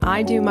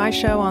I do my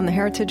show on the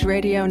Heritage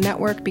Radio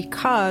Network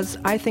because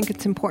I think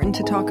it's important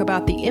to talk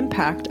about the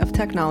impact of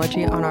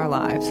technology on our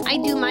lives. I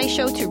do my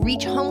show to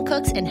reach home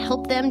cooks and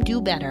help them do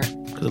better.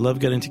 I love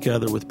getting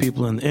together with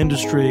people in the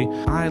industry.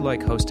 I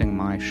like hosting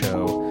my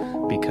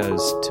show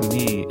because, to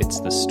me, it's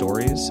the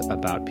stories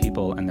about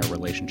people and their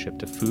relationship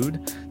to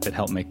food that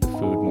help make the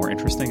food more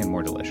interesting and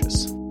more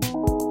delicious.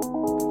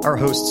 Our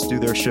hosts do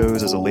their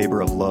shows as a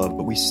labor of love,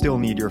 but we still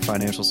need your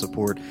financial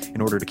support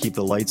in order to keep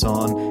the lights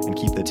on and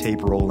keep the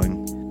tape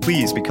rolling.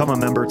 Please become a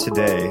member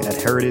today at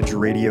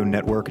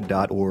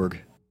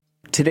heritageradionetwork.org.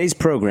 Today's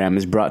program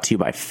is brought to you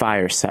by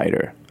Fire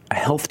Cider, a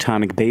health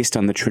tonic based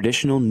on the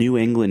traditional New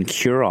England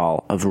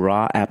cure-all of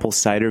raw apple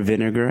cider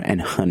vinegar and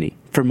honey.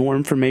 For more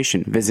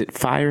information, visit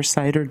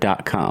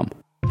firecider.com.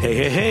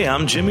 Hey,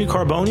 I'm Jimmy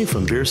Carboni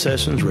from Beer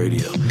Sessions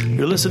Radio.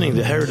 You're listening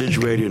to Heritage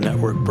Radio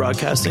Network,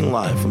 broadcasting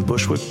live from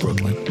Bushwick,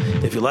 Brooklyn.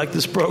 If you like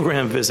this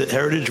program, visit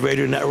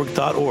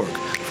heritageradionetwork.org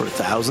for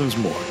thousands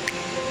more.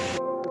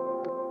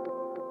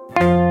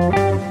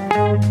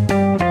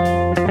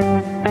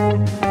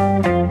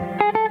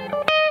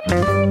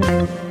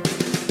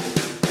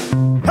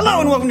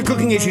 Hello and welcome to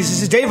Cooking Issues.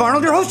 This is Dave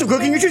Arnold, your host of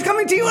Cooking Issues,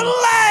 coming to you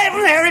live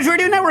from the Heritage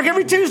Radio Network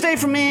every Tuesday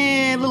from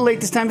a little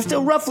late this time,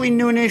 still roughly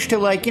noonish to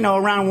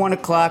around 1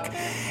 o'clock.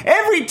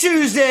 Every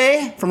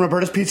Tuesday from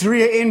Roberta's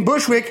Pizzeria in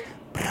Bushwick,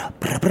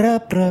 Brooklyn.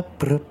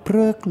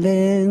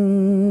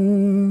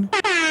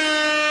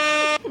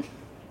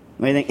 What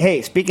do you think?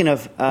 Hey, speaking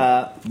of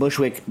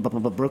Bushwick,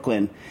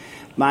 Brooklyn,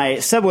 my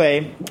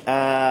subway,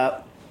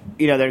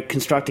 they're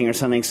constructing or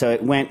something, so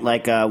it went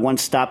one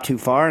stop too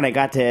far, and I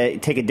got to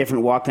take a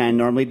different walk than I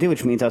normally do,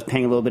 which means I was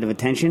paying a little bit of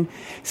attention.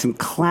 Some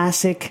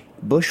classic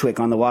Bushwick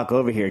on the walk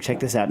over here. Check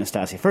this out,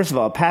 Nastasia. First of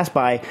all, I passed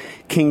by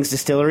King's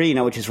Distillery,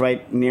 which is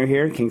right near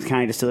here, Kings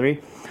County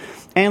Distillery,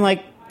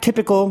 and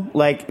typical,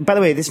 by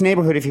the way, this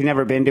neighborhood, if you've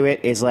never been to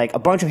it, is a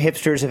bunch of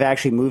hipsters have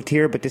actually moved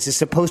here, but this is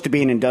supposed to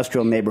be an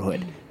industrial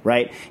neighborhood,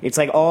 right? It's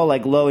all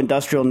low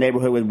industrial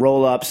neighborhood with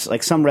roll-ups,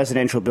 some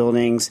residential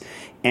buildings,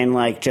 and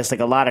just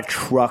a lot of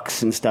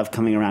trucks and stuff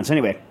coming around. So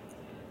anyway,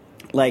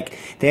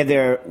 they have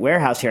their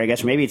warehouse here, I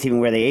guess, or maybe it's even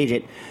where they age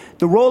it.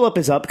 The roll-up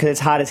is up because it's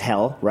hot as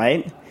hell,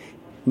 right?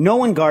 No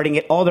one guarding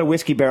it, all their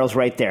whiskey barrels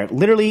right there.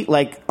 Literally,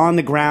 on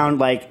the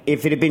ground,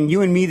 if it had been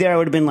you and me there, I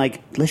would have been let's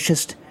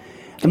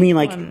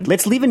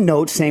leave a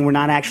note saying we're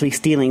not actually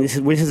stealing. This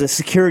is a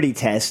security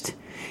test,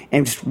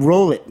 and just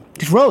roll it.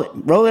 Just roll it.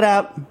 Roll it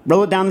out,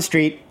 roll it down the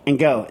street, and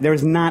go. There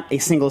is not a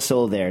single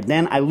soul there.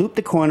 Then I loop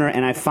the corner,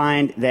 and I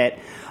find that,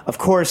 of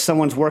course,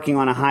 someone's working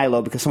on a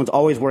high-low, because someone's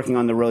always working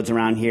on the roads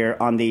around here,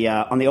 on the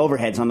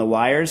overheads, on the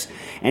wires,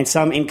 and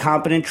some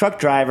incompetent truck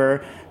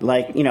driver,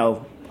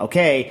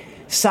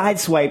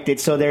 sideswiped it,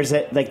 so there's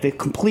the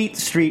complete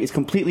street is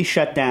completely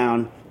shut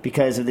down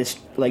because of this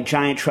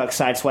giant truck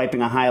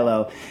sideswiping a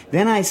high-low.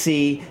 Then I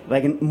see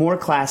a more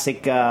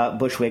classic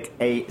Bushwick,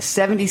 a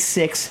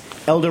 76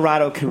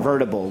 Eldorado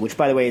convertible, which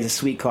by the way is a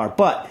sweet car,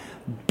 but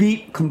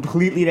beat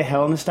completely to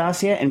hell,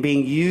 Nastasia, and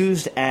being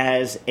used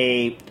as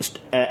a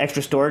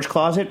extra storage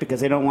closet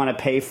because they don't want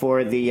to pay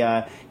for the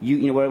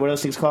what are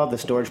those things called, the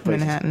storage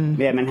places? Manhattan.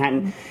 Yeah,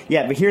 Manhattan.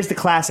 Yeah, but here's the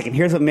classic, and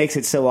here's what makes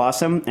it so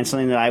awesome, and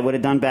something that I would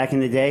have done back in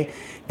the day.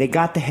 They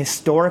got the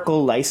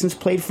historical license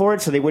plate for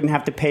it, so they wouldn't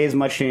have to pay as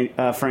much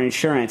for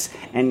insurance,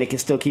 and they can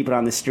still keep it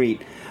on the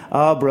street.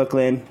 Oh,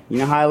 Brooklyn, you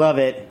know how I love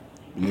it.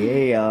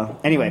 Yeah.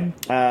 Anyway,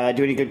 do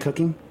any good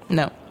cooking?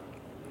 No.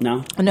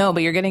 No? No,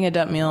 but you're getting a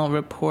dump meal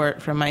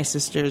report from my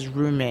sister's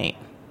roommate.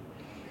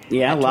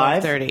 Yeah, at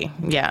live? 12:30.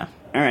 Yeah.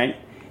 All right.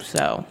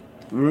 So.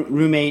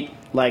 Roommate,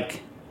 lives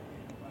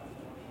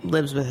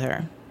with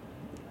her.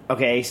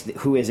 Okay,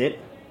 who is it?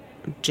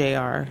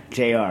 JR.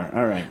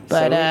 All right.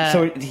 But,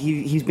 so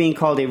he's being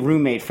called a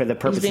roommate for the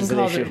purposes of He's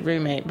being this called a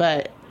roommate,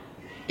 but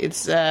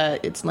it's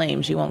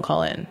lame. She won't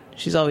call in.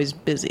 She's always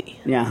busy.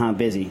 Yeah,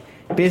 busy.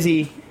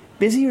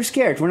 Busy or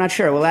scared? We're not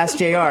sure. We'll ask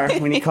JR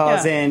when he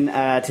calls in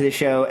to the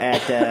show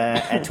at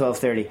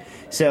 12:30.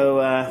 So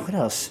what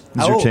else?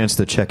 This is your chance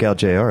to check out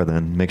JR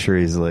then. Make sure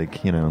he's a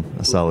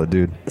solid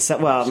dude. So,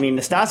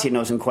 Nastasia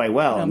knows him quite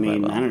well. I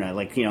don't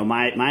know.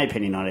 My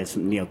opinion on it is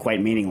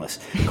quite meaningless.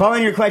 Call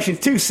in your questions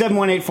to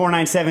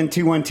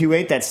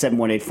 718-497-2128. That's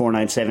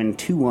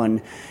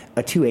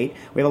 718-497-2128.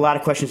 We have a lot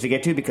of questions to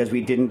get to because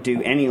we didn't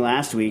do any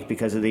last week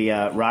because of the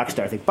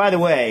Rockstar thing. By the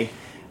way,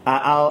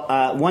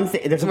 one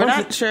thing. We're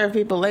not sure if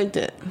people liked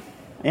it.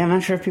 Yeah, I'm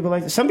not sure if people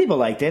liked it. Some people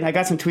liked it. I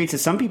got some tweets that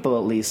some people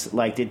at least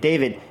liked it.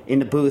 David in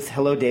the booth.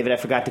 Hello, David. I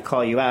forgot to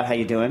call you out. How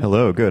you doing?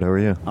 Hello. Good. How are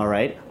you? All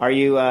right. Are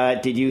you?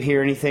 Did you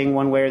hear anything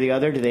one way or the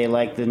other? Do they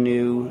like the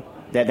new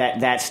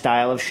that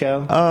style of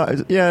show?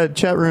 Yeah.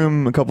 Chat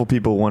room. A couple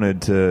people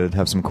wanted to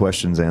have some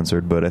questions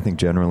answered, but I think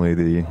generally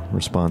the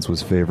response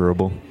was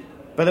favorable.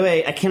 By the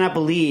way, I cannot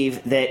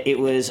believe that it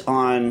was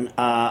on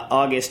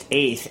August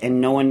 8th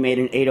and no one made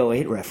an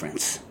 808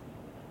 reference.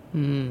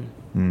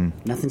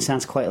 Nothing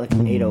sounds quite like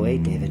an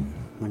 808, David.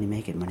 Money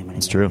make it, money.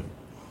 It's true.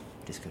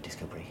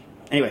 Disco break.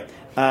 Anyway,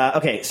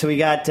 okay, so we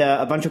got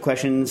a bunch of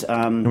questions.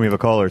 And we have a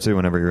caller, too,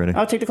 whenever you're ready.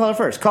 I'll take the caller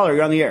first. Caller,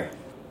 you're on the air.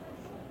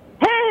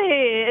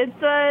 Hey, it's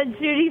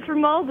Judy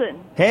from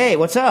Malden. Hey,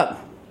 what's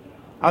up?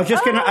 I was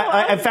just gonna.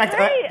 In fact,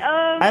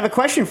 I have a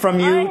question from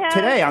you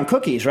today on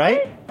cookies,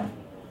 right?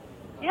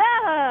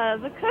 Yeah,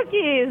 the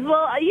cookies.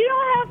 Well, you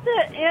don't have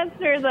to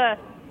answer the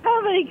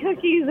how many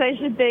cookies I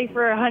should bake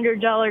for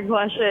 $100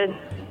 question,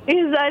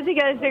 because I think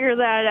I figured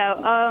that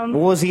out. What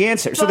was the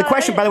answer? So the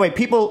question, by the way,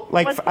 people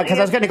because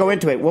I was going to go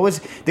into it. What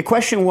was the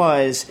question?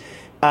 Was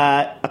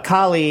a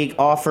colleague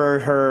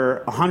offered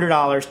her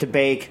 $100 to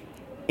bake,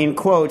 in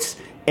quotes,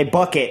 a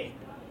bucket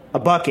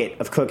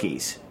of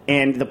cookies.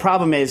 And the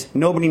problem is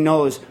nobody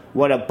knows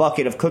what a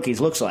bucket of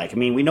cookies looks like. I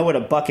mean, we know what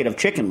a bucket of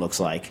chicken looks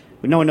like,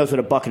 but no one knows what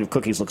a bucket of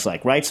cookies looks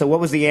like, right? So what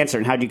was the answer,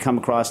 and how did you come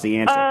across the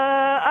answer?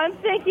 I'm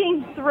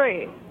thinking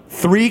 3.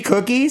 3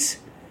 cookies?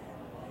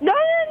 No,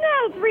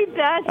 3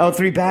 batches. Oh,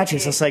 3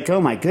 batches. It's like, oh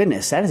my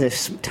goodness, that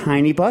is a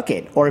tiny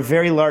bucket or a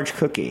very large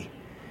cookie.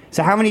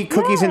 So how many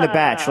cookies in the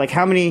batch? Like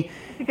how many...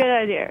 That's a good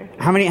idea.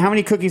 How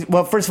many cookies?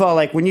 Well, first of all,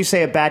 like when you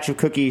say a batch of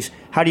cookies,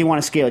 how do you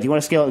want to scale it? Do you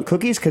want to scale it in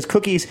cookies? Because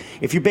cookies,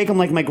 if you bake them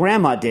like my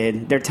grandma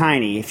did, they're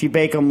tiny. If you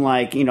bake them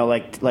like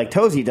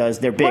Tozy does,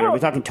 they're bigger. We're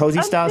talking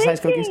Tozy style size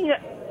cookies.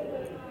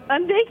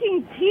 I'm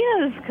baking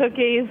Tina's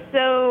cookies,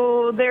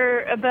 so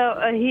they're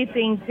about a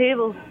heaping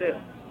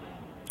tablespoon.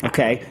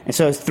 Okay, and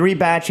so it's 3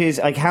 batches.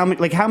 Like how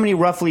many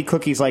roughly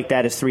cookies like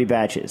that is 3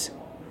 batches?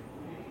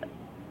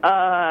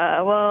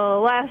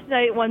 Well, last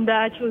night one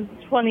batch was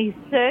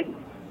 26.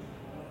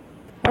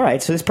 All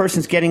right, so this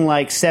person's getting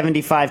like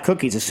 75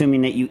 cookies,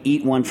 assuming that you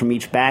eat one from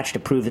each batch to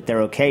prove that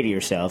they're okay to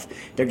yourself.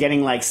 They're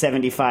getting like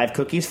 75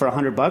 cookies for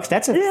 $100.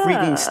 That's a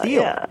freaking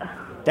steal. Yeah.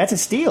 That's a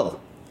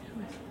steal.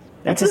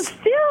 That's a steal.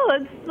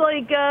 It's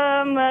like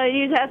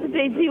you'd have to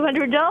pay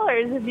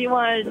 $200 if you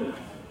wanted.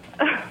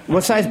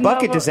 What size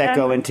bucket does that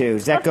go into?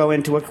 Does that go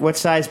into what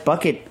size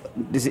bucket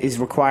is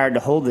required to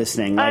hold this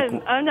thing? Like,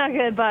 I'm not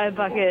going to buy a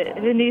bucket.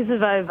 It needs to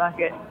buy a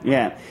bucket.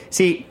 Yeah.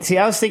 See,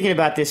 I was thinking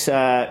about this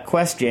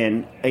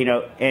question,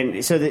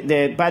 and so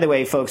by the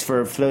way, folks,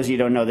 for those of you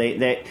who don't know,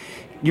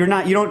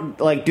 you don't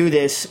like do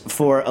this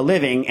for a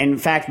living. And in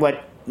fact,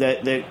 what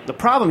the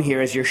problem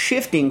here is you're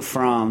shifting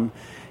from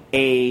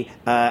I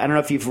don't know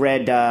if you've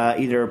read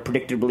either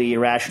Predictably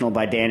Irrational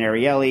by Dan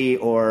Ariely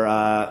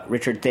or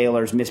Richard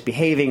Thaler's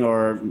Misbehaving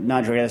or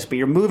Nudge or this, but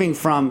you're moving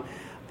from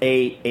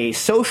a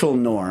social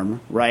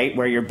norm, right,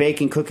 where you're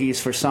baking cookies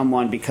for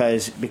someone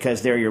because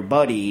they're your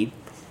buddy,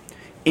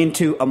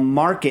 into a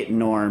market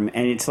norm,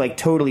 and it's like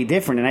totally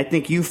different. And I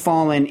think you've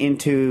fallen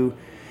into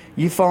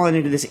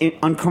this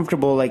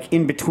uncomfortable like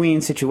in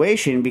between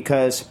situation,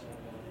 because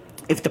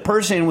if the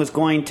person was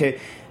going to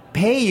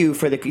pay you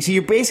for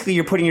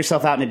you're putting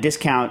yourself out in a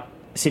discount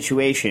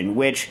situation,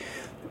 which,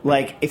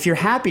 like, if you're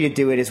happy to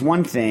do it is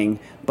one thing,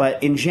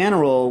 but in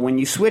general, when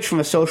you switch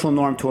from a social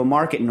norm to a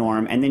market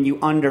norm and then you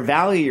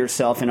undervalue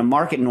yourself in a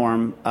market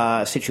norm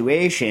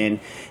situation,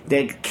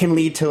 that can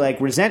lead to like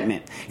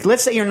resentment.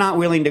 Let's say you're not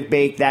willing to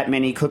bake that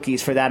many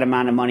cookies for that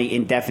amount of money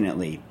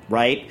indefinitely,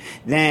 right?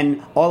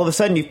 Then all of a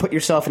sudden you've put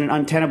yourself in an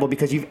untenable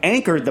because you've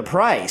anchored the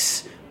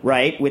price,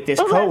 right, with this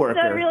coworker.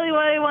 That's not really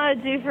what I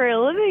want to do for a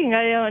living.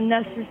 I don't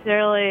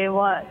necessarily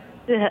want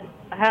to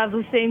have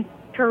the same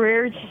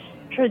career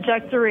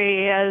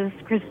trajectory as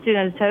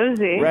Christina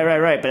Tozy.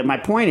 Right. But my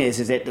point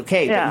is that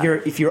okay, yeah.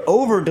 If you're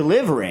over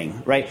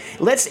delivering, right?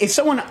 If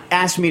someone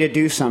asked me to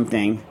do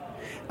something,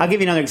 I'll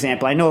give you another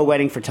example. I know a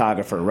wedding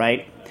photographer,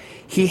 right?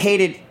 He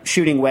hated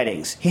shooting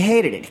weddings. He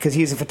hated it because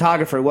he's a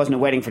photographer. He wasn't a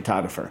wedding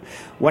photographer.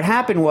 What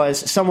happened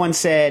was someone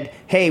said,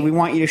 "Hey, we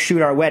want you to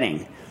shoot our wedding."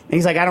 And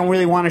he's like, "I don't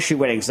really want to shoot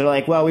weddings." They're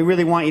like, "Well, we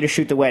really want you to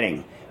shoot the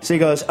wedding." So he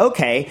goes,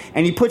 "Okay,"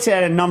 and he puts it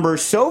at a number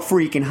so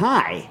freaking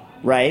high,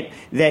 right,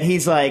 that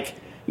he's like,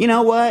 you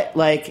know what?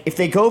 Like, if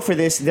they go for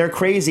this, they're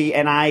crazy,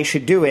 and I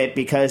should do it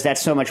because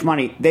that's so much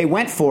money. They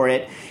went for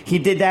it. He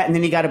did that, and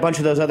then he got a bunch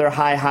of those other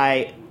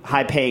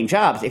high-paying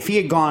jobs. If he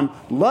had gone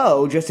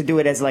low just to do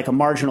it as like a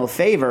marginal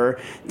favor,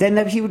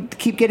 then he would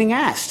keep getting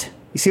asked.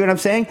 You see what I'm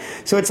saying?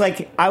 So it's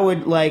like I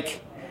would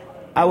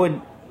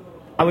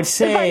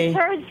say, if I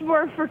charged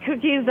more for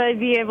cookies, I'd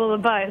be able to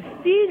buy a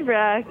speed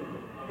rack.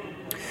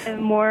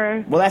 And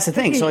more. Well, that's the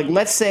thing. So, like,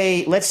 let's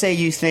say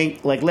you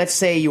think, like, let's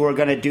say you were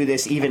going to do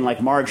this even like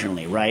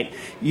marginally, right?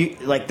 You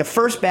like the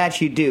first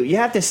batch you do, you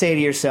have to say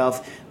to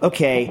yourself,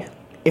 okay,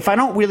 if I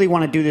don't really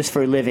want to do this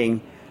for a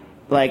living,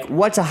 like,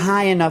 what's a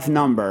high enough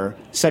number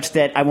such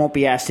that I won't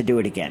be asked to do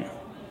it again,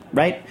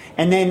 right?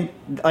 And then,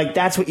 like,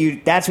 that's what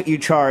you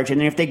charge.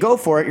 And then if they go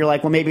for it, you're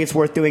like, well, maybe it's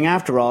worth doing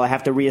after all. I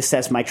have to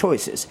reassess my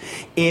choices.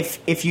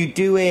 If you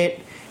do it.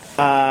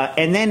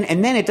 And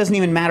then it doesn't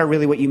even matter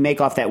really what you make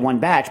off that one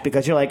batch,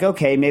 because you're like,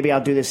 okay, maybe I'll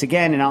do this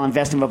again, and I'll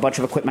invest in a bunch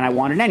of equipment I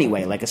wanted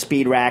anyway, like a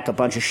speed rack, a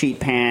bunch of sheet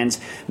pans,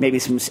 maybe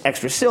some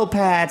extra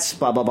Silpats,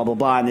 blah blah blah blah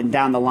blah, and then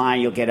down the line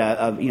you'll get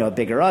a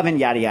bigger oven,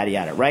 yada yada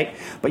yada, right?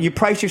 But you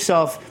price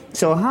yourself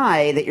so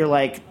high that you're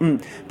like,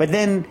 But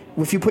then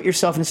if you put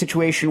yourself in a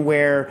situation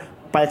where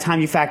by the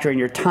time you factor in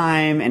your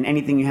time and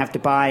anything you have to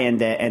buy and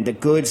the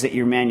goods that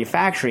you're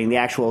manufacturing, the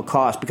actual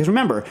cost, because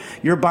remember,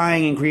 you're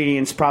buying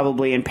ingredients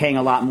probably and paying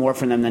a lot more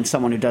for them than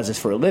someone who does this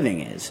for a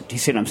living is. Do you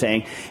see what I'm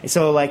saying?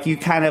 So like you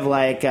kind of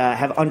like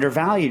have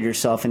undervalued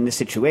yourself in this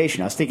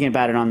situation. I was thinking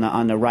about it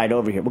on the ride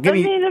over here. Well, I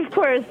mean, of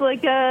course,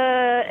 like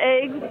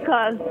eggs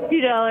cost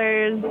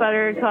 $2,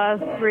 butter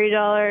costs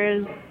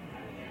 $3.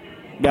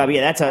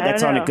 Yeah,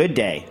 that's on a good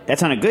day.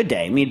 That's on a good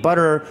day. I mean,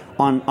 butter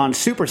on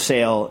super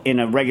sale in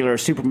a regular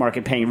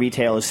supermarket paying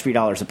retail is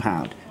 $3 a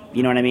pound.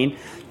 You know what I mean?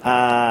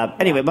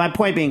 Anyway, my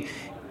point being,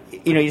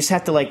 you just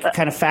have to like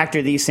kind of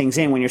factor these things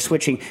in when you're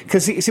switching.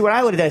 Because see, what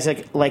I would have done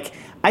is like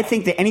I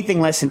think that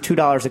anything less than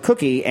 $2 a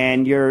cookie,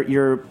 and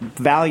you're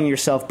valuing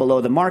yourself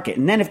below the market.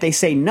 And then if they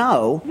say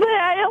no, but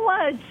I don't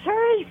want to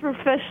charge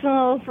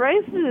professional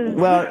prices.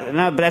 Well,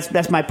 no, but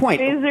that's my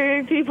point. These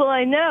are people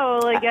I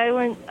know. Like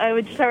I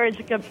would charge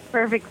like a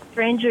perfect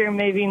stranger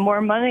maybe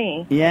more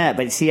money. Yeah,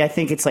 but see, I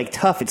think it's like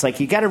tough. It's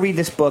like you got to read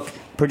this book,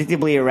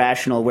 Predictably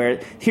Irrational.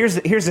 Where here's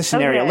the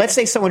scenario. Okay. Let's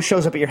say someone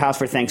shows up at your house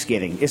for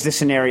Thanksgiving. Is the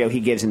scenario he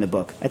gives in the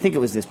book? I think it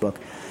was this book,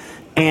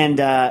 and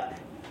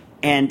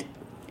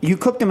you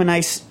cook them a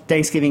nice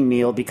Thanksgiving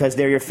meal because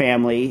they're your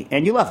family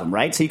and you love them,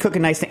 right? So you cook a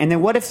nice thing. And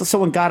then what if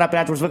someone got up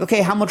afterwards like,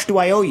 okay, how much do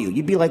I owe you?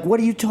 You'd be like, what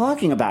are you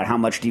talking about? How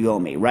much do you owe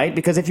me, right?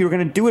 Because if you were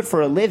going to do it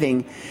for a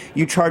living,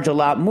 you charge a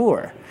lot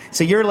more.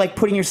 So you're like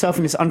putting yourself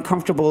in this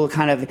uncomfortable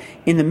kind of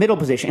in the middle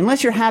position,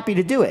 unless you're happy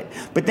to do it.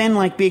 But then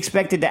like be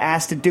expected to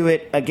ask to do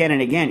it again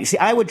and again. You see,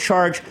 I would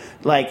charge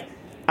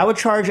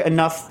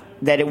enough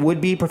that it would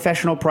be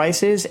professional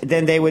prices,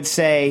 then they would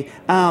say,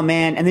 oh,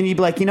 man, and then you'd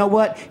be like, you know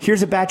what?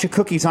 Here's a batch of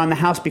cookies on the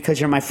house because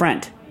you're my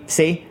friend.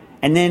 See?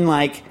 And then,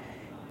 like,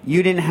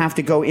 you didn't have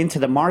to go into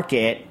the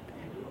market,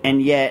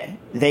 and yet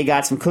they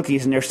got some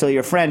cookies and they're still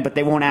your friend, but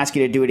they won't ask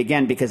you to do it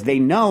again because they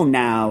know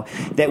now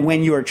that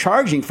when you are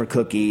charging for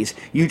cookies,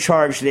 you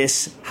charge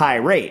this high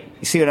rate.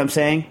 You see what I'm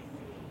saying?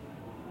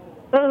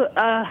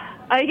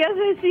 I guess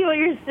I see what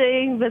you're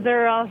saying, but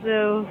there are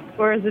also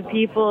scores of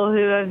people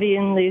who have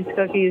eaten these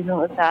cookies in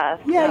the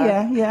past.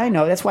 Yeah, I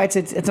know. That's why it's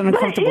an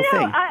uncomfortable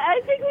thing.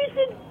 I think we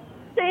should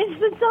change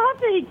the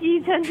topic.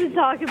 You tend to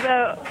talk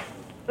about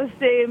the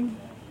same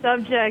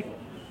subject.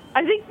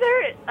 I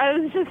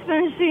was just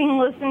finishing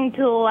listening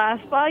to the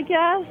last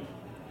podcast,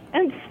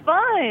 and it's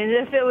fine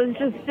if it was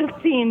just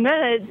 15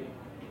 minutes,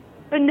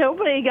 but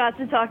nobody got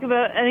to talk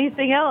about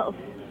anything else.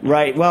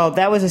 Right. Well,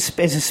 that was a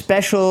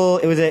special.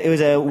 It was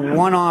a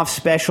one-off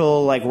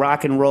special, like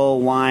rock and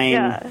roll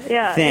wine thing.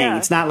 Yeah.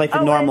 It's not like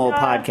the normal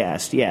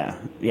podcast. Yeah.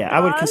 I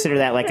would consider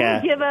that like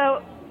a. Give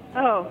out.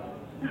 Oh.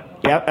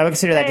 Yeah, I would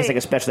consider that just like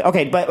a special.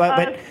 Okay, but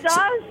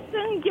Stas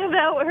didn't give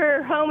out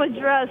her home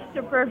address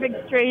to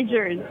perfect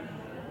strangers.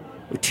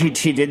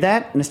 She did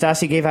that.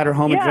 Nastasia gave out her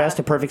home address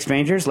to perfect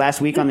strangers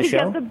last week on the show.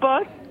 Did you get the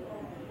book?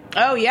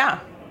 Oh yeah.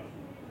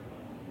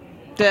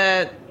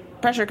 The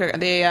pressure cooker.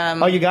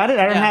 Oh, you got it?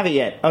 I don't have it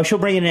yet. Oh, she'll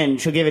bring it in.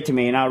 She'll give it to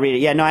me, and I'll read it.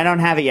 Yeah, no, I don't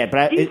have it yet.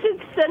 But you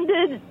should send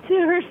it to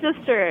her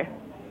sister.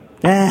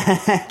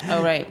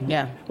 Oh, right.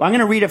 Yeah. Well, I'm going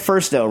to read it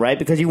first, though, right?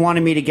 Because you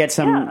wanted me to get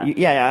some.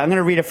 Yeah. I'm going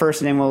to read it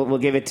first, and then we'll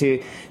give it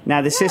to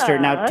the sister.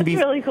 Now, that's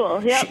really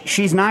cool. Yeah.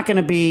 She's not going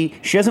to be.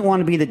 She doesn't want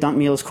to be the Dump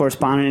Meals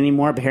correspondent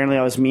anymore. Apparently,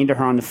 I was mean to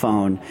her on the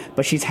phone,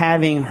 but she's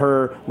having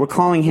her. We're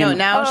calling him. No,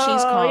 now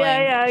she's calling.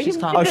 Yeah. She's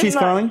calling. Oh, she's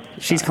calling.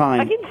 She's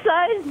calling. I can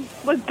side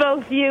with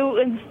both you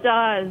and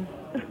Stas.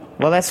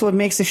 Well, that's what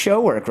makes the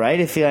show work, right?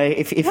 If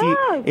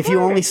you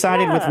only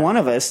sided with one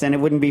of us, then it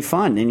wouldn't be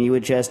fun, and you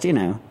would just, But,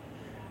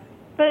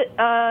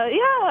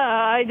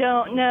 I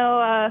don't know.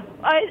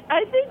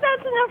 I think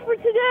that's enough for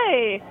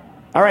today.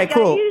 All right,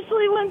 cool. I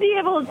usually wouldn't be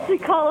able to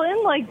call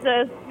in like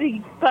this,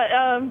 but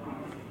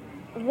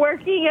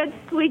working at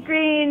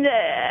Sweetgreen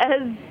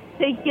has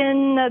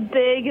taken a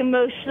big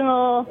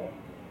emotional,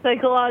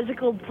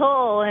 psychological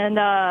toll. And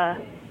how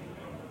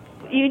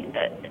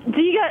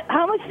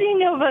much do you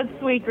know about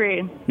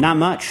Sweetgreen? Not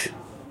much.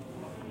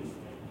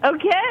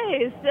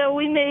 Okay, so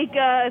we make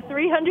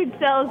 300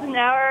 sales an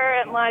hour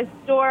at my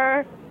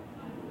store,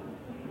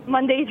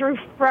 Monday through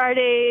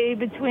Friday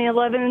between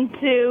 11 and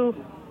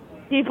 2.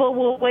 People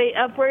will wait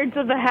upwards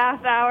of a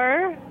half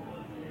hour,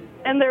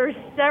 and there are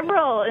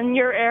several in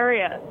your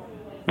area.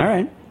 All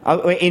right.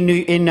 In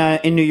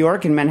New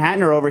York, in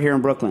Manhattan, or over here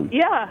in Brooklyn?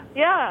 Yeah.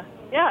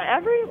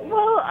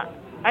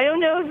 I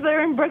don't know if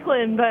they're in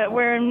Brooklyn, but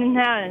we're in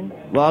Manhattan.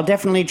 Well, I'll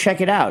definitely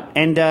check it out.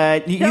 And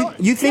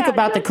you think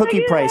about the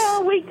cookie price.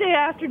 Weekday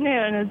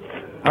afternoon.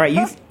 All right,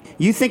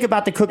 you think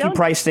about the cookie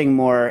price thing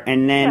more,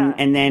 and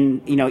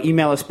then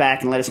email us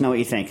back and let us know what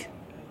you think.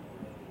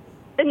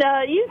 And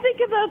you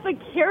think about the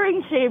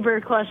curing chamber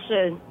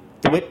question.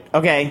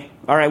 Okay.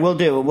 All right, we'll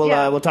do.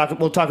 We'll talk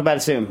about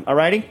it soon. All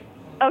righty.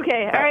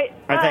 Okay. All right.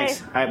 All right.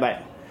 Thanks. All right.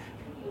 Bye.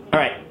 All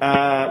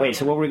right. Wait.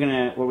 So what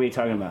were we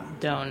talking about?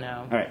 Don't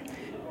know. All right.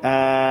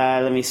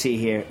 Let me see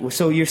here.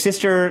 So your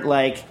sister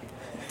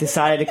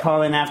decided to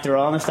call in after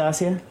all,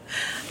 Nastasia?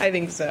 I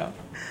think so.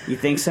 You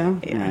think so?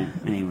 Yeah. All right.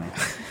 Anyway.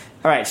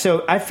 All right.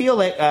 So I feel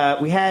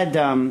like we had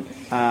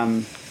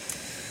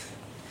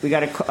We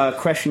got a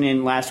question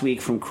in last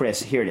week from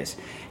Chris. Here it is.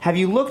 Have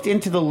you looked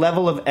into the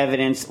level of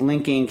evidence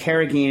linking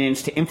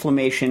carrageenans to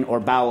inflammation or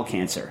bowel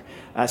cancer?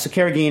 So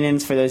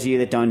carrageenans, for those of you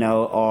that don't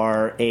know,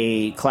 are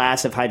a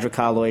class of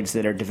hydrocolloids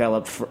that are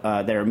developed,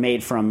 that are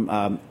made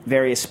from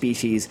various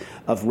species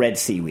of red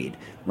seaweed,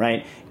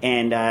 right?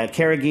 And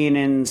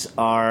carrageenans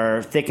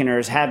are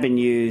thickeners, have been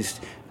used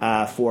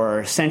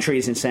for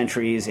centuries and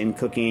centuries in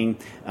cooking.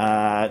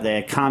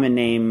 The common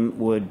name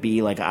would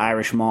be like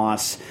Irish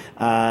moss,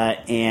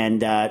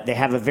 and they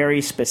have a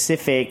very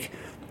specific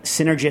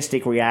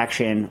synergistic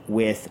reaction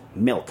with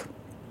milk.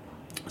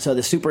 So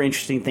the super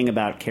interesting thing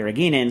about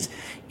carrageenans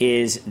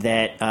is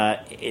that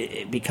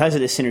because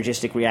of the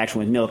synergistic reaction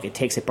with milk, it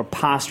takes a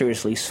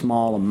preposterously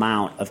small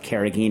amount of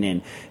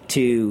carrageenan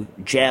to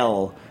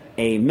gel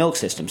a milk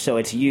system. So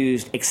it's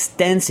used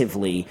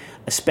extensively,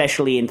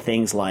 especially in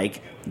things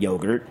like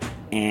yogurt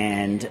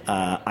and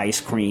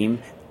ice cream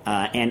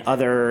and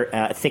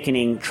other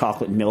thickening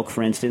chocolate milk,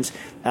 for instance.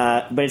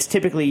 But it's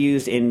typically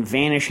used in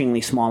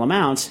vanishingly small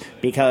amounts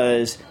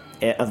because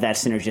of that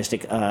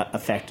synergistic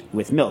effect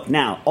with milk.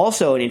 Now,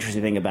 also an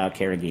interesting thing about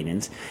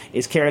carrageenans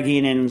is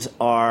carrageenans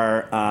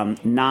are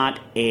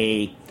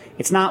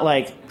it's not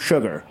like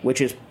sugar,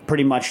 which is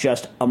pretty much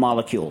just a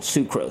molecule,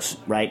 sucrose,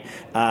 right?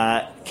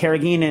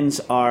 Carrageenans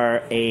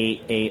are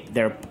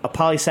they're a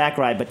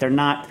polysaccharide, but they're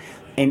not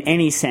in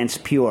any sense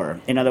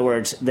pure. In other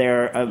words,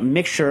 they're a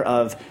mixture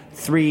of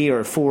 3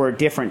 or 4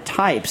 different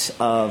types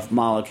of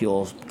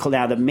molecules.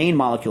 Now, the main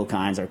molecule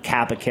kinds are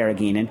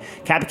kappa-carrageenan.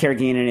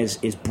 Kappa-carrageenan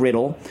is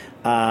brittle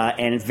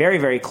and is very,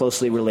 very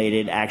closely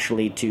related,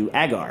 actually, to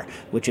agar,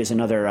 which is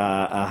another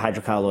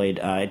hydrocolloid.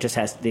 It just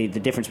has the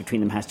difference between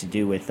them has to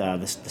do with the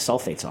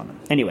sulfates on them.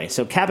 Anyway,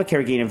 so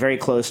kappa-carrageenan very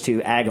close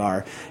to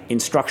agar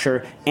in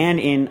structure and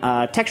in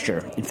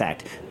texture. In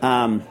fact.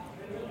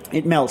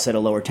 It melts at a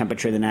lower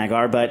temperature than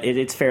agar, but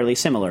it's fairly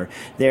similar.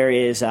 There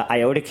is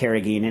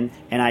iota-carrageenan,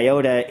 and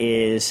iota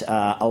is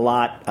a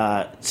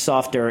lot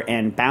softer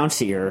and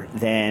bouncier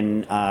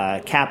than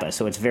kappa,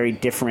 so it's very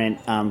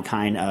different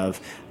kind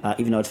of,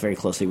 even though it's very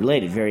closely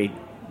related, very,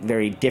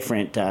 very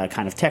different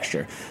kind of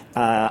texture.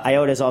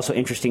 Iota is also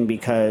interesting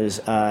because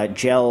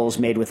gels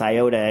made with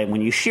iota,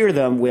 when you shear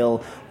them,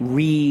 will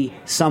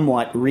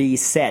somewhat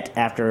reset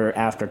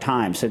after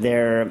time. So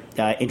they're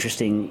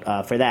interesting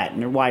for that,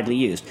 and they're widely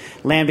used.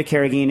 Lambda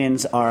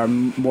carrageenans are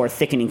more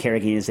thickening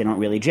carrageenans. They don't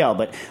really gel,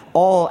 but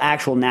all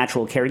actual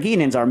natural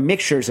carrageenans are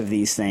mixtures of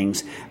these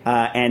things,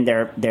 and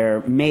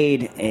they're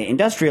made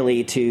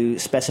industrially to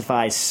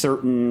specify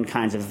certain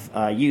kinds of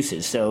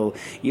uses. So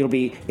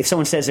if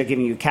someone says they're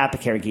giving you kappa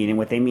carrageenan,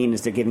 what they mean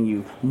is they're giving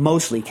you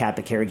mostly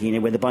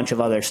kappa-carrageenan with a bunch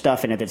of other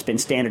stuff in it that's been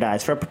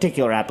standardized for a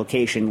particular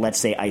application, let's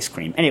say ice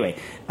cream. Anyway,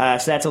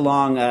 so that's a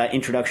long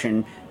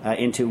introduction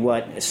into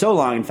what, so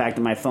long, in fact,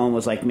 that my phone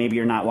was like, maybe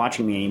you're not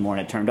watching me anymore,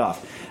 and it turned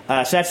off.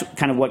 So that's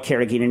kind of what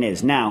carrageenan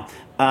is. Now,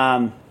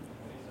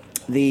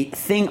 the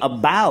thing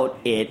about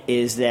it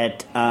is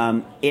that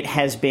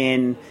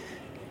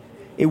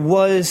it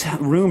was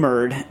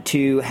rumored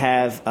to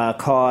have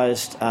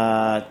caused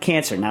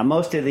cancer. Now,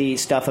 most of the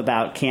stuff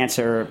about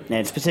cancer,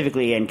 and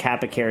specifically in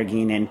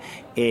kappa-carrageenan,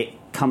 it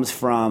comes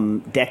from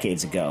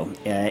decades ago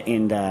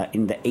in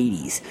the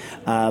 80s.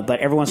 But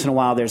every once in a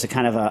while, there's a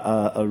kind of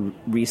a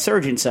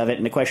resurgence of it,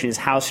 and the question is,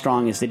 how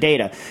strong is the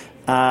data?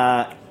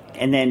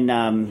 And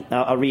then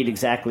I'll read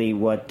exactly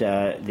what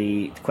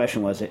the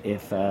question was.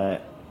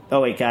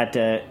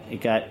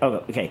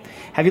 Okay.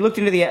 Have you looked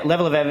into the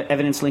level of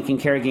evidence linking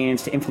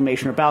carrageenans to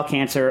inflammation or bowel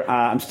cancer?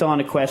 I'm still on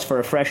a quest for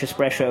a fresh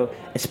espresso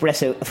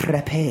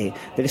frappe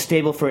that is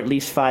stable for at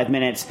least 5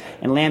 minutes,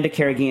 and lambda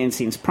carrageenan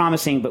seems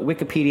promising, but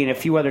Wikipedia and a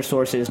few other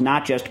sources,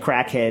 not just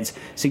crackheads,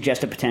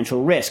 suggest a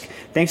potential risk.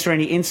 Thanks for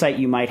any insight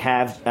you might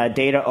have,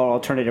 data or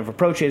alternative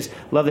approaches.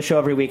 Love the show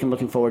every week and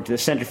looking forward to the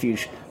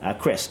centrifuge.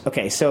 Chris.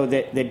 Okay, so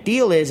the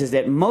deal is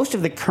that most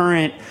of the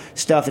current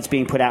stuff that's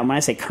being put out, and when I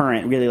say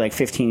current, really like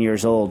 15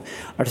 years old,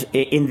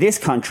 in this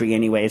country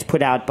anyway, is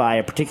put out by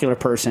a particular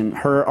person.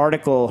 Her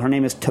article, her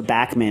name is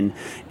Tabakman,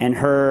 and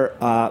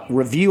her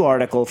review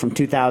article from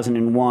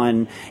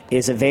 2001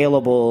 is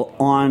available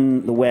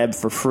on the web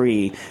for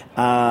free,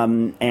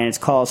 and it's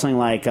called something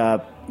like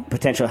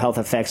Potential Health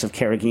Effects of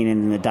Carrageenan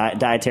and the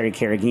Dietary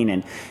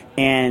Carrageenan.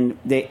 And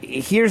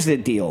here's the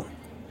deal.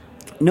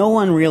 No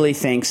one really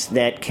thinks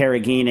that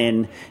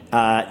carrageenan,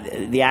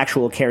 the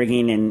actual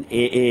carrageenan,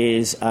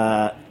 is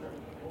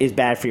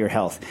bad for your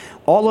health.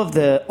 All of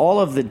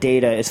the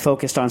data is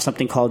focused on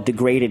something called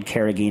degraded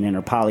carrageenan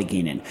or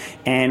polygeenan,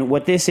 and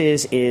what this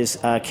is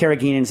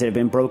carrageenans that have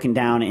been broken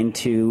down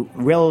into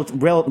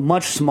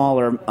much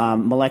smaller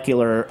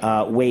molecular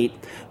weight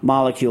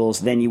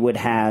molecules than you would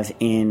have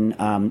in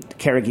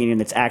carrageenan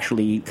that's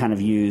actually kind of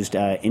used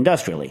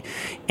industrially.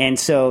 And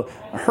so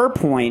her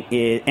point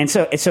is, and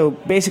so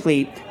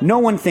basically, no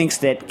one thinks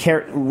that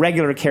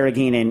regular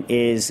carrageenan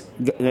is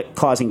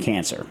causing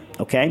cancer.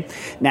 Okay,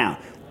 now.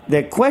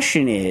 the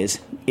question is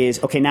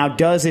okay, now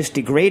does this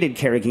degraded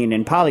carrageenan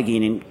and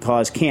polygeenin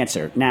cause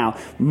cancer? Now,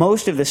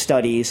 most of the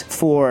studies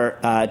for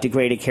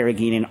degraded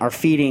carrageenan are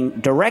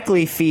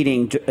directly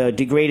feeding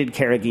degraded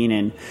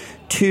carrageenan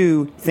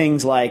to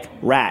things like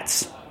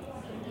rats,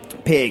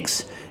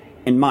 pigs,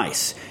 and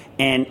mice.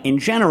 And in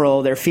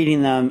general, they're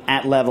feeding them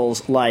at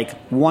levels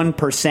like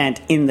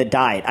 1% in the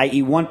diet,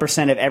 i.e.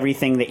 1% of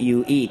everything that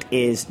you eat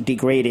is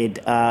degraded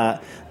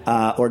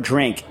or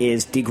drink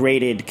is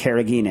degraded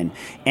carrageenan.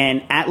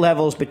 And at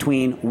levels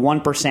between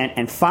 1%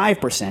 and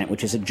 5%,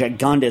 which is a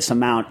gigundous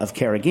amount of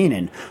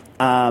carrageenan,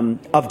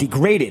 of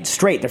degraded,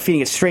 straight, they're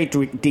feeding it straight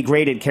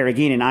degraded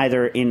carrageenan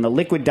either in the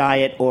liquid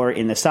diet or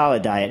in the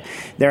solid diet,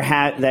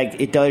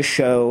 it does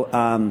show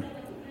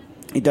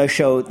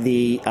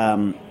the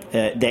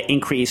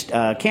increased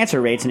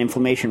cancer rates and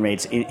inflammation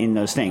rates in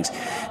those things.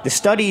 The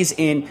studies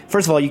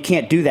first of all, you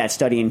can't do that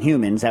study in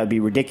humans. That would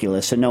be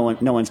ridiculous. So no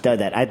one's done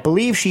that. I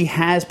believe she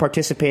has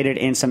participated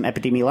in some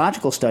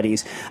epidemiological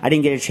studies. I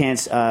didn't get a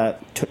chance to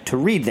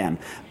read them.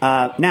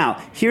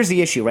 Now, here's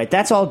the issue, right?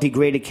 That's all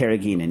degraded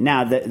carrageenan.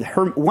 Now,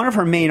 one of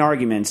her main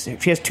arguments,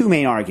 she has two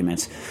main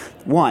arguments.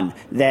 One,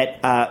 that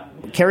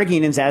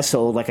carrageenans as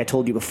sold, like I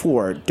told you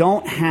before,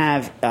 don't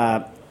have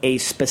a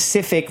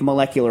specific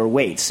molecular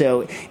weight.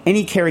 So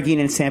any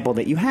carrageenan sample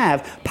that you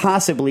have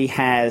possibly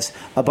has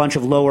a bunch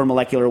of lower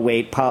molecular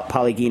weight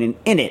polygeenan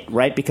in it,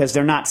 right? Because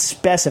they're not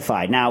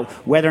specified. Now,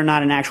 whether or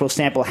not an actual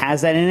sample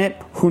has that in it,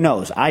 who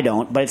knows? I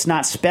don't. But it's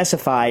not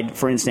specified,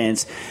 for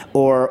instance,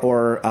 or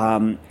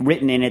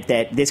written in it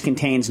that this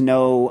contains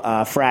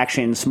no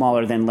fraction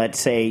smaller than, let's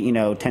say,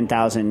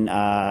 10,000,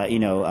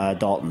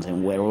 Daltons,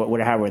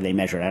 and however they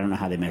measure it. I don't know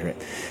how they measure it.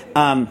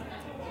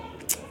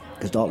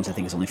 Because Dalton's, I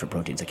think, is only for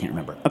proteins. I can't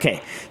remember.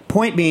 Okay.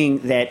 Point being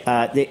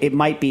that it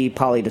might be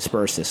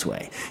polydispersed this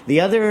way.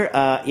 The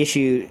other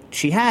issue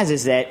she has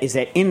is that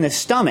in the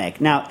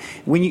stomach. Now,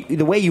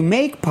 the way you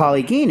make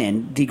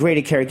polygeenan,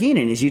 degraded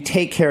carrageenan, is you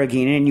take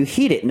carrageenan and you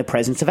heat it in the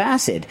presence of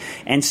acid.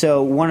 And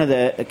so one of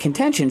the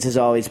contentions has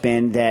always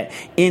been that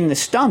in the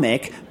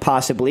stomach,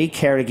 possibly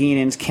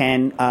carrageenans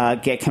can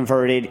get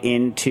converted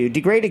into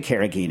degraded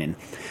carrageenan.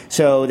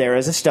 So there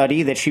is a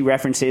study that she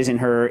references in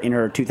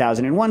her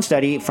 2001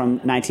 study from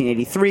 1983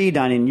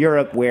 done in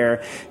Europe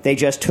where they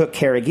just took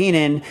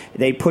carrageenan,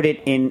 they put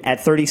it in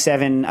at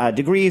 37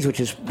 degrees, which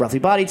is roughly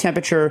body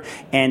temperature,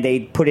 and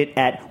they put it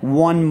at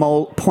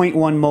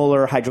 0.1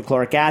 molar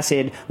hydrochloric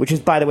acid, which is,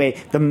 by the way,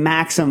 the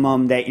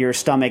maximum that your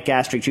stomach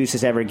gastric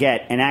juices ever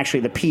get. And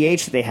actually the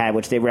pH that they had,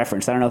 which they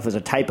referenced, I don't know if it was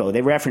a typo,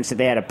 they referenced that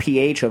they had a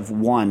pH of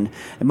 1.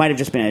 It might have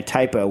just been a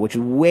typo, which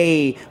is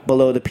way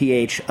below the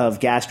pH of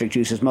gastric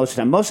juices most of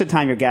the time. Most of the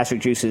time, your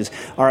gastric juices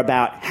are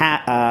about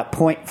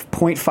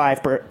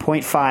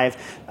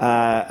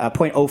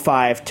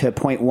 0.05 to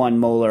 0.1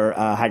 molar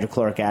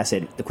hydrochloric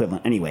acid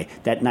equivalent. Anyway,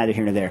 that neither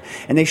here nor there.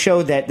 And they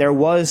showed that there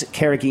was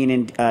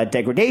carrageenan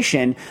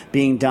degradation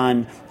being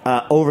done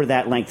over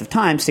that length of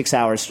time, 6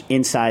 hours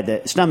inside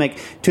the stomach,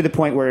 to the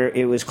point where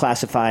it was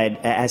classified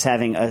as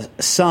having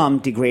some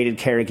degraded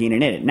carrageenan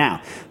in it.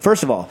 Now,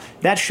 first of all,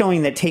 that's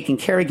showing that taking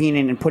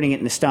carrageenan and putting it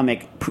in the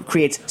stomach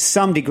creates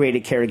some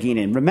degraded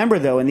carrageenan. Remember,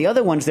 though, in the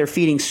other ones, they're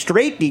feeding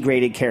straight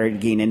degraded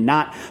carrageenan,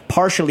 not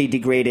partially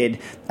degraded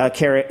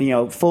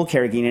full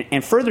carrageenan.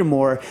 And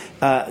furthermore,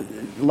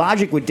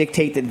 logic would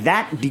dictate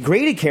that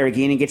degraded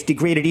carrageenan gets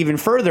degraded even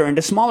further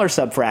into smaller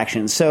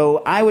subfractions.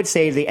 So I would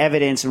say the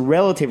evidence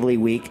relatively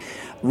weak.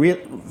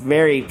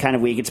 Very kind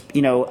of weak. It's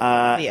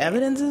the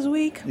evidence is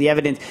weak. The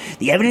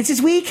evidence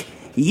is weak.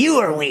 You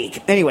are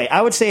weak. Anyway,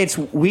 I would say it's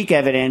weak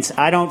evidence.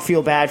 I don't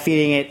feel bad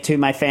feeding it to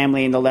my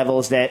family in the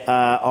levels that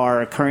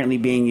are currently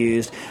being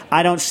used.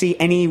 I don't see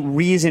any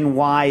reason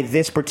why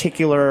this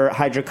particular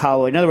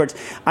hydrocolloid. In other words,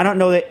 I don't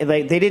know that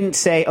they didn't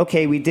say,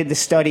 okay, we did the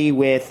study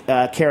with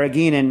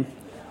carrageenan.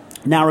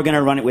 Now we're going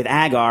to run it with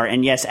agar,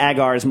 and yes,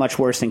 agar is much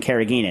worse than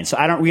carrageenan. So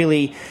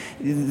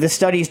the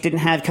studies didn't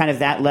have kind of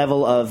that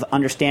level of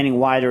understanding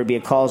why there would be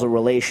a causal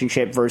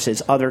relationship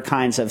versus other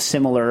kinds of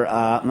similar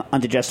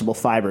undigestible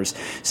fibers.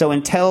 So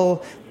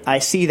until I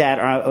see that,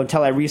 or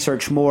until I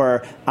research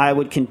more, I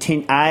would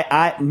continue.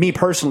 Me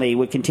personally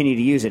would continue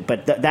to use it,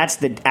 but that's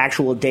the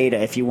actual data.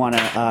 If you want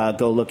to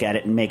go look at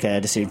it and make a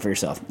decision for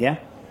yourself, yeah.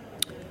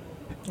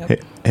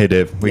 Yep. Hey,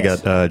 Dave. We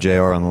got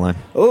JR on the line.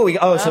 So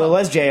it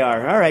was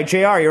JR. All right,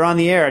 JR, you're on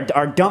the air.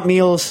 Our Dump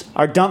Meals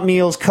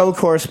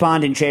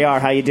co-correspondent, JR.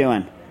 How you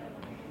doing?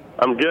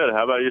 I'm good.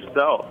 How about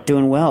yourself?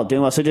 Doing well.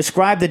 So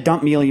describe the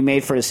dump meal you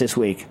made for us this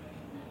week.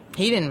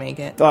 He didn't make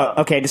it. Oh,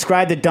 okay.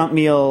 Describe the dump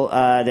meal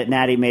that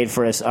Natty made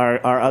for us.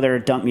 Our other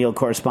dump meal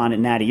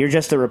correspondent, Natty. You're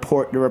just the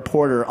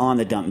reporter on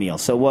the dump meal.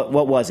 So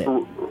what was it?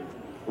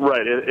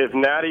 Right. If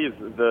Natty's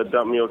the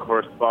dump meal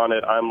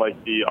correspondent, I'm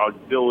like the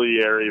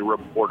auxiliary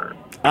reporter.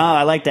 Oh,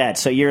 I like that.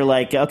 So you're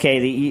like,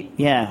 okay,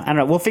 I don't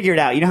know. We'll figure it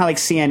out. You know how like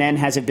CNN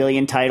has a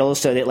billion titles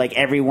so that like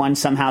everyone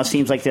somehow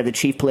seems like they're the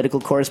chief political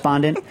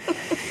correspondent?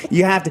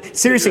 You have to,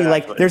 seriously,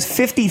 exactly. Like there's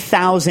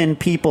 50,000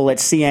 people at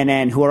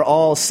CNN who are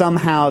all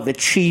somehow the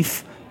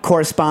chief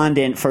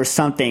correspondent for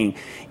something.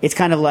 It's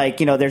kind of like,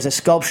 there's a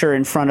sculpture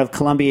in front of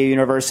Columbia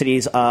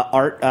University's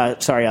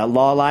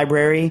law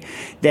library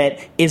that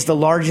is the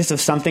largest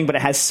of something, but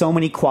it has so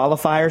many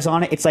qualifiers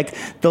on it. It's like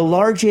the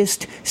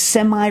largest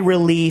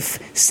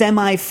semi-relief,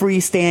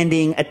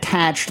 semi-freestanding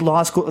attached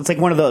law school. It's like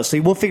one of those. So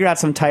we'll figure out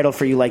some title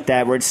for you like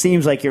that where it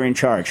seems like you're in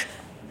charge.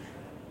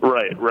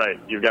 Right.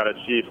 You've got a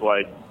chief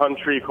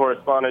country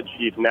correspondent,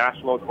 chief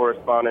national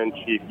correspondent,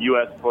 chief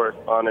U.S.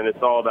 correspondent.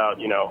 It's all about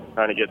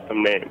trying to get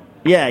some names.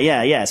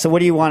 Yeah. So what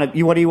do you want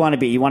to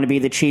be? You want to be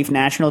the chief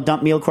national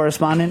dump meal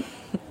correspondent?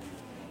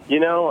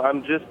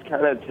 I'm just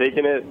kind of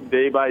taking it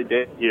day by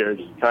day here,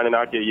 just trying to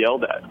not get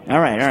yelled at. All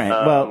right.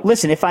 Well,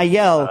 listen, if I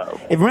yell,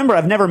 remember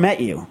I've never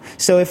met you,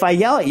 so if I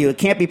yell at you, it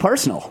can't be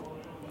personal.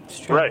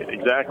 Right.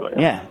 Exactly.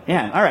 Yeah.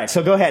 All right.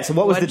 So go ahead. So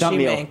what was the dump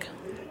meal? Make?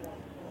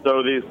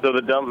 So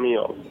the dump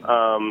meals.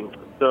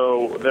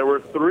 So there were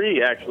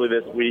 3 actually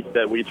this week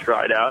that we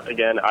tried out.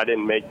 Again, I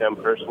didn't make them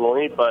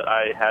personally, but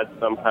I had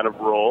some kind of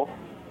role.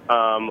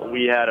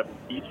 We had a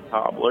peach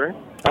cobbler.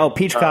 Oh,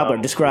 peach cobbler.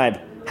 Describe.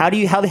 How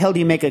the hell do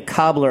you make a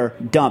cobbler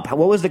dump?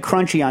 What was the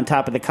crunchy on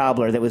top of the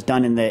cobbler that was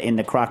done in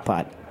the crock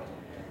pot?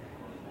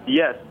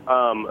 Yes,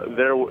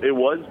 it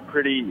was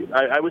pretty.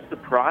 I was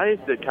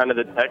surprised at kind of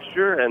the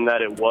texture and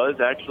that it was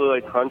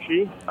actually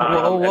crunchy.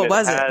 What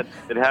was it?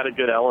 It had a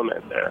good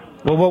element there.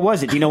 Well, what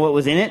was it? Do you know what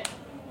was in it?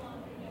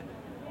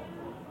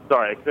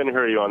 Sorry, I couldn't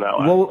hear you on that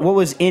one. What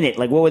was in it?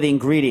 What were the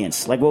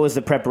ingredients? What was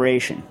the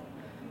preparation?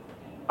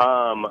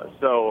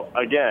 So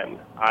again,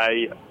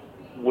 I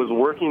was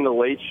working the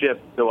late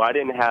shift, so I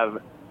didn't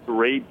have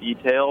great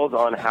details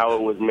on how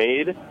it was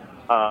made.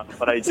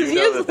 But I do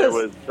know that there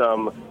was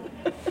some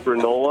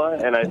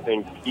granola and I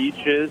think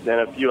peaches and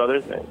a few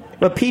other things.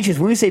 But peaches,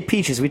 when we say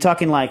peaches, are we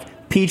talking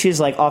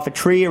peaches off a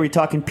tree, or are we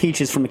talking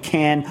peaches from a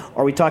can,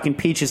 or are we talking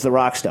peaches the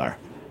rock star?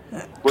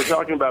 We're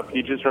talking about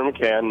peaches from a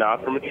can,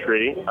 not from a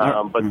tree,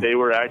 but they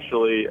were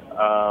actually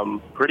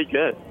pretty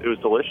good. It was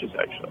delicious,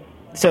 actually.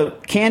 So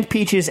canned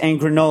peaches and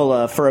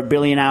granola for 1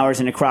 billion hours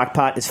in a crock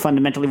pot is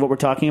fundamentally what we're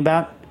talking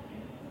about?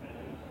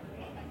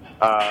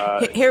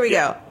 Here we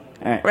go.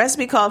 All right.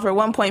 Recipe called for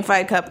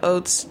 1.5 cup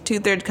oats,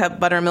 2/3 cup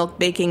buttermilk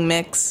baking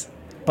mix.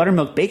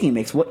 Buttermilk baking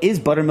mix? What is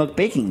buttermilk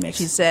baking mix?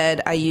 She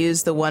said, I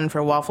used the one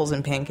for waffles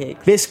and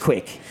pancakes.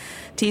 Bisquick.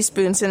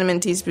 Teaspoon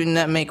cinnamon, teaspoon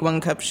nutmeg, 1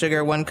 cup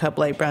sugar, 1 cup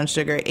light brown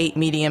sugar, 8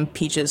 medium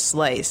peaches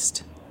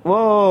sliced.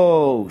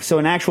 Whoa! So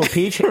an actual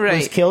peach Right.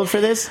 was killed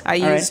for this? I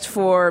used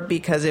 4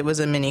 because it was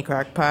a mini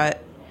crock pot.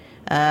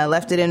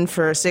 Left it in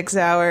for 6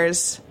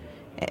 hours.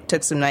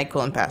 Took some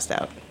NyQuil and passed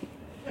out.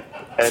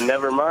 And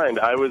never mind,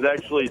 I was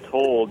actually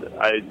told,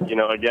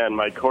 again,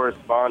 my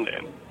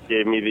correspondent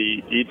gave me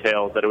the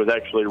details that it was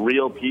actually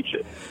real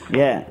peaches.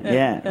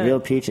 Yeah, real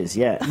peaches.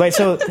 Yeah, but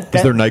so is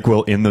there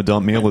NyQuil in the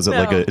dump meal? Is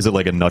it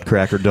like a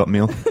Nutcracker dump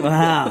meal?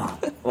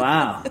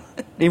 Wow.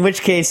 In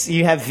which case,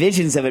 you have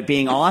visions of it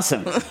being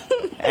awesome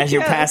as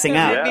you're passing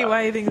out. Maybe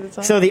why you think it's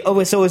awesome.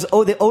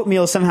 So the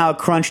oatmeal somehow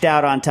crunched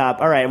out on top.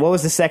 All right, what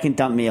was the second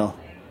dump meal?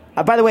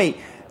 By the way,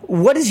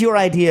 what is your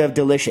idea of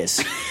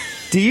delicious?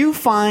 Do you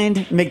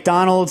find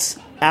McDonald's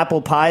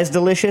apple pies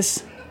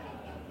delicious?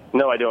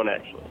 No, I don't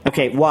actually.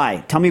 Okay,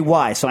 why? Tell me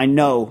why, so I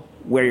know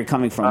where you're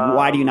coming from.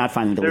 Why do you not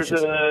find them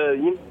delicious?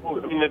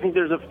 I think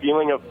there's a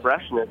feeling of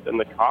freshness in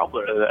the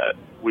cobbler that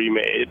we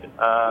made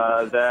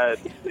that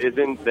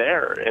isn't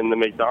there in the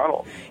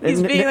McDonald's.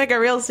 He's being like a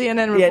real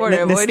CNN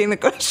reporter, avoiding the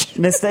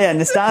question.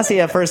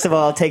 Nastasia, first of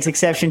all, takes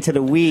exception to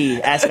the we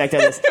aspect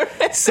of this.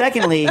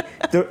 Secondly,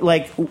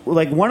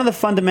 one of the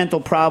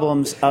fundamental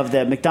problems of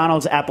the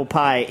McDonald's apple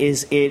pie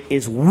is it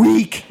is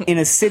weak in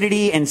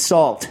acidity and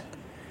salt.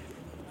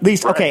 At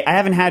least, okay, I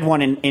haven't had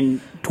one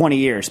in 20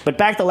 years. But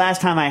back the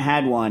last time I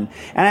had one,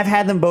 and I've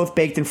had them both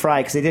baked and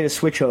fried because they did a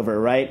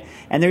switchover, right?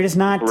 And they're just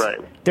not,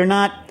 they're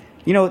not,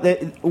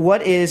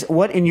 what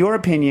in your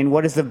opinion,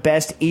 what is the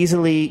best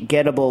easily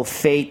gettable,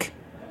 fake,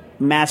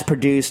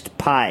 mass-produced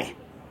pie?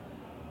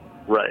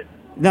 Right.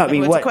 No, I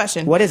mean, what's the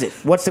question? What is it?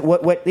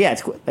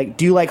 It's like,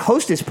 do you like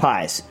Hostess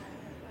pies?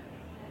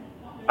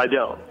 I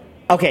don't.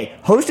 Okay,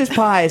 Hostess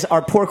pies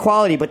are poor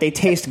quality, but they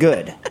taste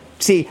good.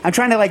 See, I'm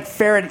trying to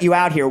ferret you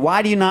out here.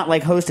 Why do you not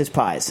like Hostess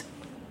pies?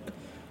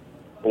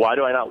 Why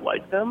do I not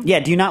like them? Yeah,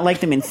 do you not like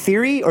them in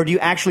theory, or do you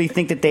actually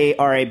think that they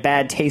are a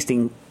bad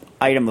tasting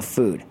item of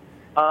food?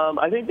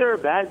 I think they're a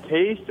bad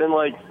taste,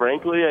 and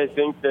frankly, I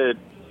think that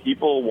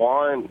people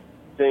want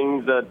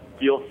things that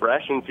feel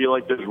fresh and feel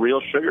like there's real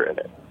sugar in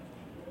it,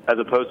 as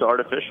opposed to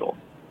artificial.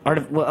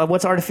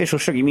 What's artificial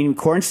sugar? You mean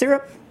corn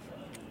syrup?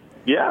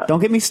 Yeah. Don't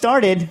get me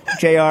started,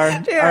 JR. All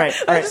right.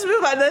 Let's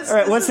move on. All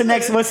right. What's the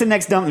next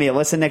dump meal?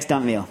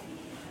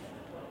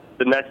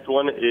 The next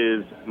one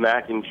is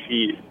mac and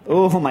cheese.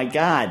 Oh my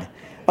God.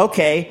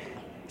 Okay.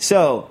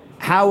 So,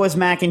 how was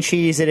mac and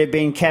cheese that had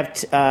been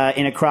kept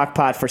in a crock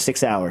pot for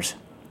 6 hours?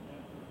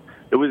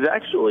 It was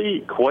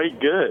actually quite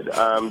good.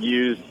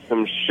 Used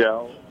some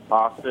shell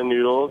pasta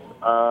noodles,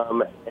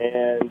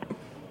 and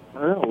I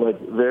don't know,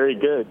 very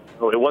good.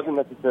 So it wasn't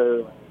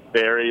necessarily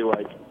very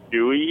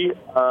dewy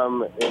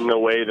in the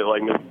way that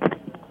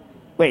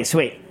Wait. So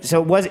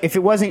if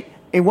it wasn't,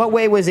 in what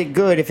way was it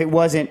good? If it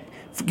wasn't,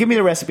 give me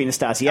the recipe,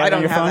 Nastasi. I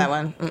don't have that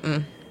one.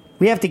 Mm-mm.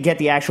 We have to get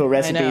the actual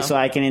recipe so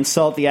I can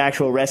insult the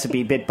actual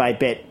recipe bit by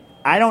bit.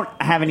 I don't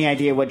have any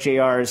idea what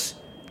JR's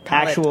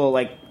actual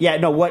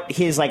what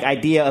his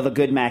idea of a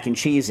good mac and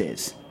cheese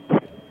is.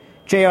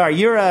 JR,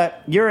 you're a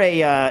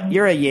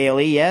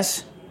Yaley,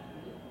 yes?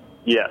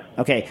 Yes.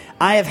 Okay.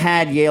 I have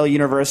had Yale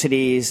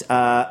University's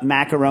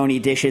macaroni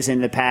dishes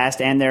in the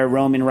past, and their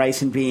Roman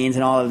rice and beans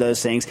and all of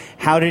those things.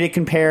 How did it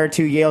compare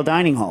to Yale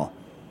Dining Hall?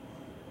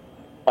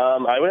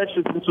 I would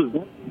actually think this was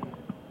good.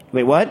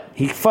 Wait, what?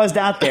 He fuzzed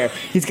out there.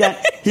 He's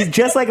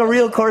just like a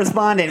real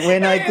correspondent.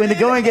 When the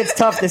going gets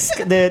tough,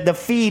 the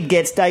feed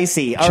gets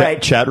dicey. All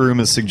right. Chat room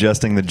is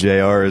suggesting that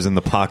JR is in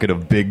the pocket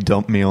of Big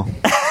Dump Meal.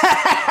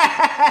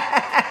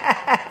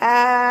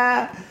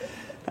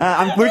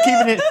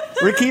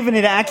 We're keeping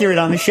it accurate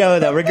on the show,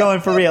 though. We're going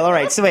for real. All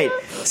right. So wait.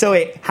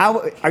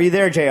 How are you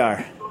there,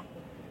 JR?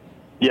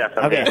 Yes.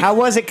 Okay. How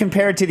was it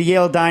compared to the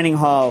Yale Dining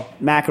Hall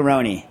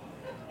macaroni?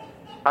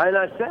 And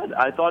I said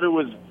I thought it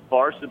was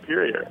far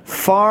superior.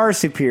 Far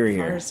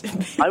superior.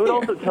 I would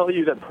also tell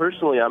you that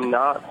personally, I'm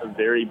not a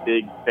very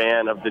big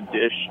fan of the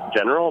dish in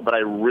general, but I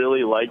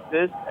really liked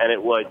this, and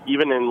it was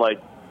even in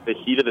the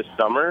heat of the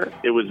summer,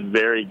 it was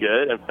very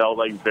good and felt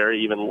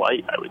very even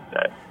light, I would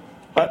say.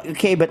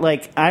 Okay, but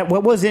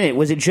what was in it?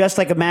 Was it just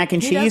like a mac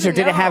and cheese, or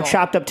did it have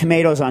chopped up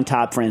tomatoes on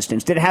top, for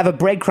instance? Did it have a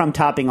breadcrumb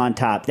topping on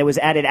top that was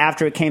added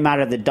after it came out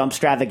of the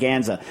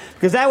dumpstravaganza?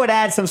 Because that would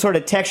add some sort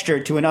of texture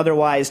to an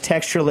otherwise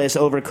textureless,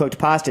 overcooked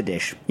pasta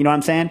dish. You know what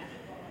I'm saying?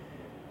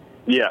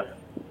 Yeah.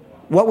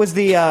 What was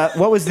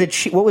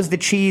the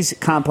cheese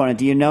component?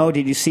 Do you know?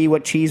 Did you see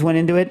what cheese went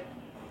into it?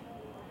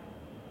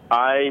 But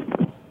I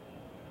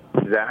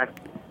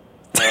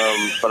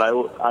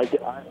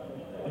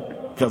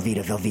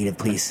Velveeta,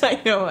 please. I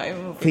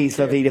know. Please,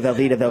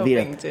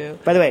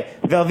 Velveeta. By the way,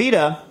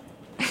 Velveeta,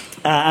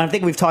 I don't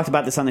think we've talked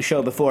about this on the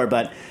show before,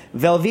 but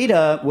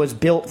Velveeta was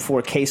built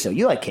for queso.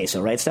 You like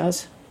queso, right,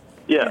 Stas?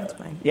 Yeah.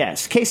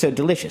 Yes, queso,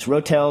 delicious.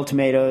 Rotel,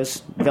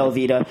 tomatoes,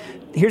 Velveeta.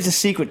 Here's the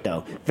secret,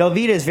 though.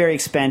 Velveeta is very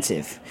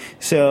expensive.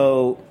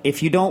 So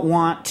if you don't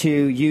want to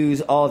use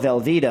all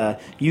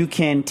Velveeta, you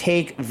can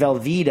take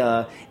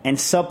Velveeta and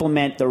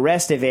supplement the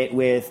rest of it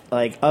with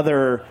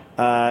other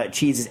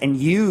cheeses and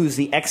use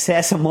the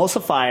excess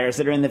emulsifiers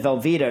that are in the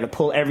Velveeta to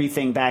pull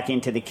everything back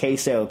into the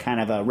queso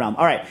kind of a realm.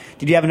 All right.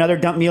 Did you have another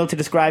dump meal to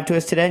describe to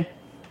us today?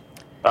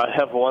 I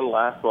have one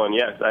last one,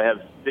 yes. I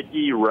have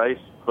sticky rice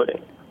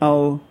pudding.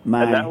 Oh,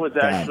 my And that was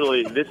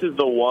actually, this is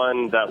the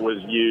one that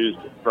was used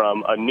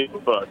from a new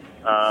book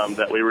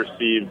that we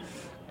received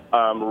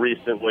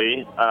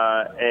recently,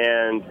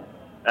 and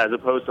as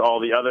opposed to all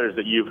the others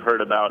that you've heard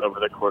about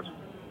over the course of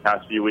the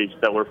past few weeks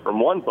that were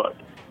from one book.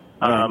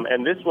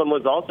 And this one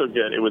was also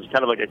good. It was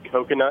kind of like a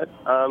coconut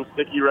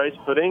sticky rice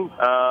pudding,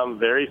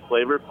 very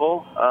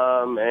flavorful,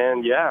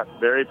 and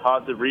very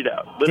positive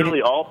readout.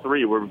 Literally all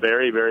three were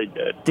very, very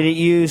good. Did it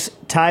use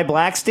Thai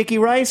black sticky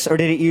rice, or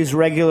did it use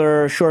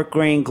regular short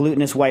grain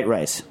glutinous white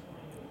rice?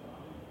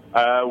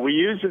 We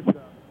used it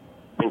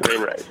in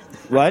grain rice.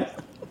 What?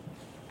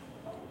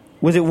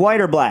 Was it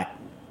white or black?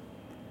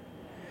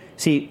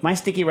 See, my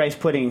sticky rice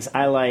puddings,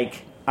 I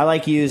like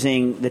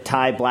using the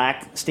Thai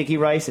black sticky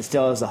rice. It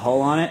still has the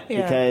hull on it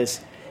because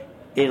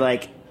it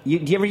do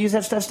you ever use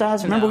that stuff,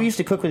 Stas? Remember we used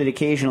to cook with it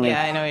occasionally.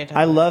 Yeah, I know what you're talking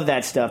I love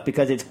that stuff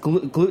because it's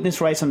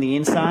glutinous rice on the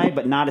inside,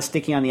 but not as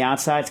sticky on the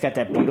outside. It's got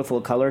that beautiful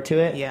color to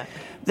it. Yeah.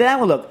 That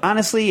one, look,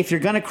 honestly, if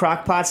you're going to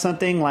crock pot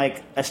something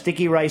like a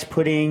sticky rice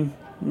pudding,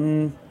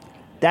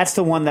 that's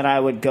the one that I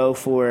would go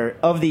for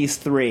of these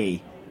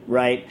three,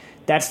 right?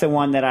 That's the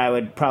one that I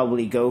would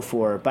probably go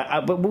for.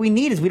 But what we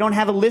need is we don't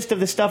have a list of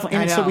the stuff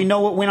in it so we know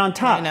what went on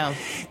top. I know.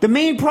 The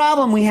main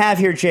problem we have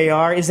here,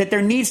 JR, is that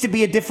there needs to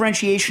be a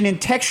differentiation in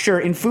texture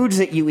in foods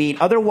that you eat.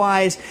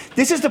 Otherwise,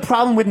 this is the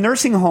problem with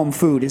nursing home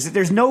food, is that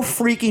there's no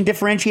freaking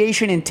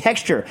differentiation in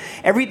texture.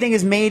 Everything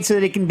is made so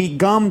that it can be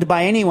gummed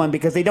by anyone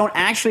because they don't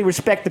actually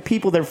respect the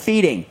people they're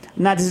feeding.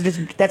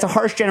 That's a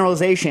harsh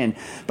generalization,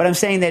 but I'm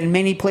saying that in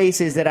many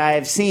places that I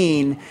have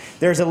seen,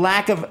 there's a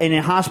lack of, and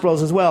in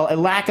hospitals as well, a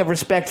lack of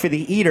respect for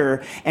the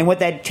eater, and what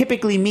that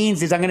typically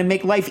means is I'm going to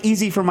make life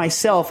easy for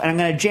myself, and I'm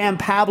going to jam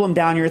pablum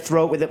down your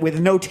throat with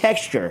no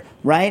texture,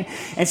 right?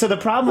 And so the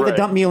problem with the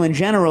dump meal in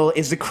general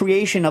is the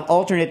creation of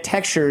alternate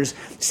textures.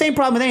 Same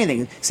problem with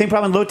anything. Same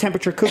problem with low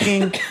temperature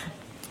cooking.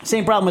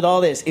 Same problem with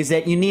all this is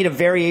that you need a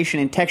variation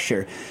in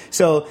texture.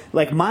 So,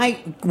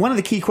 one of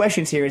the key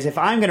questions here is if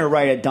I'm going to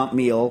write a dump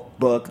meal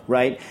book,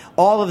 right,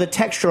 all of the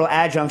textural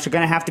adjuncts are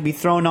going to have to be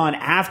thrown on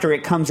after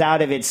it comes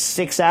out of its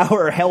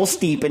 6-hour hell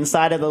steep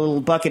inside of the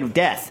little bucket of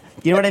death.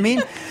 You know what I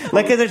mean?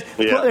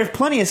 There's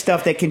plenty of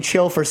stuff that can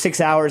chill for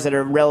 6 hours at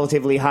a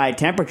relatively high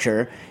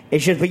temperature.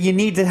 It's just, but you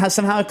need to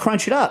somehow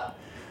crunch it up.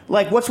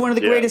 What's one of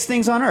the greatest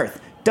things on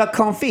earth? Duck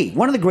confit.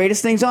 One of the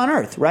greatest things on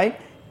earth, right?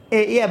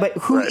 Yeah, but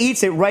who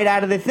eats it right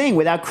out of the thing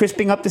without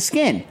crisping up the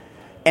skin?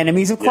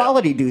 enemies of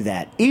quality do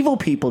that. Evil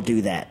people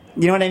do that.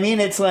 You know what I mean?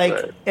 It's like,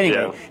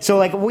 anyway. Yeah. So,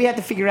 like, what we have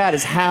to figure out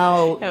is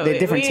how the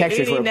different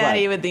textures we were need applied.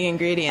 Natty with the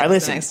ingredients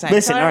listen, next time.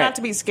 Listen, Tell her all right. not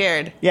to be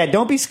scared. Yeah,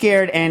 don't be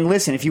scared. And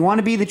listen, if you want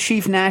to be the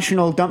chief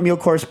national dump meal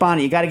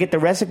correspondent, you got to get the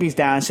recipes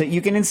down so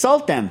you can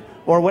insult them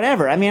or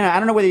whatever. I mean, I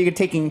don't know whether you're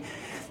taking...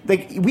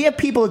 Like, we have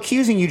people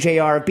accusing you,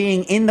 JR, of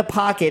being in the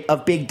pocket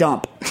of Big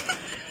Dump.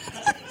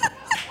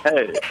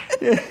 Hey,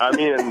 I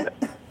mean...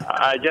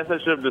 I guess I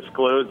should have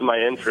disclosed my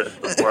interest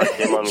before I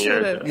came on the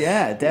air.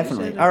 Yeah,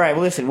 definitely. All right,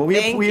 well, listen, we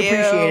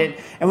appreciate it,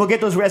 and we'll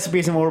get those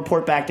recipes, and we'll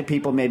report back to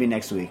people maybe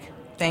next week.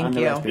 Thank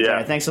you. Yeah. All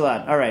right, thanks a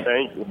lot. All right.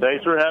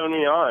 Thanks for having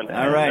me on.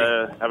 All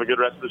right. Have a good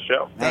rest of the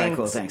show. All right,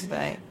 cool, thanks.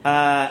 Bye.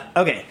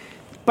 Okay.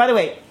 By the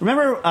way,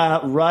 remember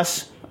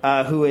Russ,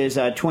 who is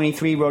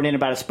 23, wrote in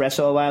about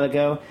espresso a while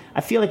ago?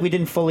 I feel like we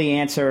didn't fully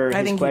answer his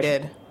question. I think you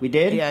did. We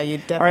did? Yeah, you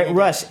definitely All right, did.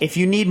 Russ, if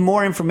you need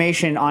more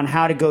information on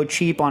how to go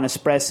cheap on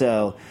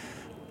espresso...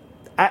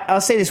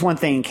 I'll say this one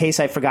thing in case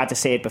I forgot to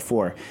say it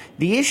before.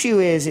 The issue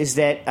is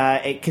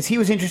that because he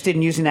was interested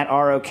in using that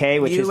ROK,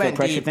 which is the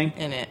pressure thing.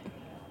 In it.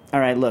 All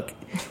right, look,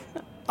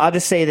 I'll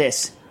just say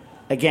this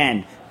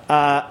again.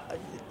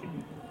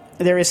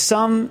 There is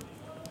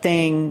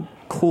something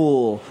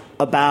cool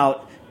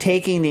about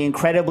taking the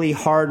incredibly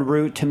hard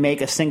route to make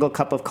a single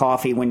cup of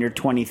coffee when you're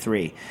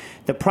 23.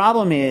 The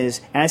problem is,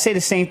 and I say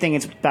the same thing,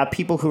 it's about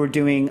people who are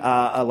doing,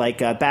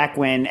 back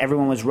when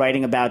everyone was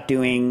writing about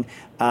doing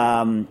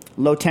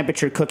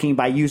low-temperature cooking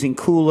by using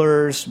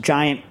coolers,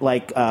 giant,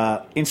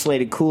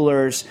 insulated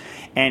coolers,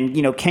 and,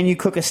 can you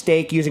cook a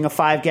steak using a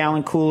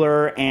 5-gallon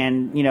cooler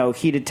and,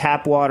 heated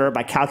tap water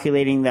by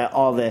calculating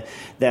all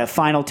the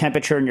final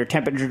temperature and your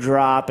temperature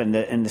drop and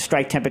the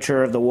strike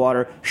temperature of the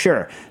water?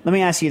 Sure. Let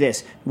me ask you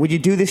this. Would you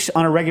do this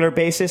on a regular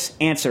basis?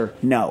 Answer,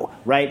 no,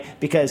 right?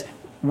 Because...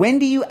 when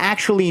do you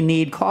actually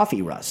need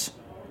coffee, Russ?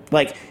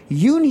 Like,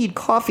 you need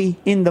coffee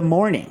in the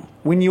morning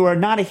when you are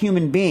not a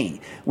human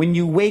being. When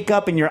you wake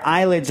up and your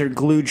eyelids are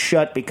glued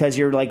shut because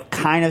you're,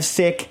 kind of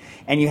sick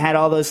and you had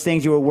all those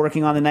things you were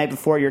working on the night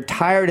before. You're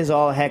tired as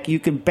all heck. You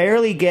can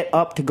barely get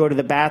up to go to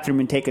the bathroom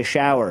and take a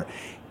shower.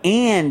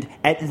 And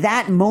at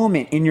that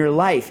moment in your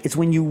life is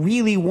when you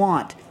really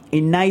want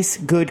a nice,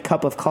 good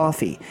cup of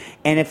coffee.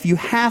 And if you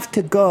have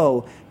to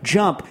go...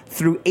 jump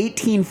through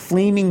 18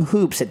 flaming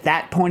hoops at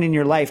that point in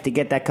your life to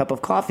get that cup of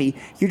coffee,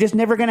 you're just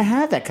never going to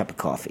have that cup of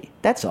coffee.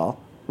 That's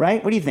all,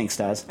 right? What do you think,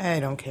 Stas?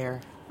 I don't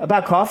care.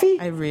 About coffee?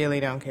 I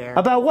really don't care.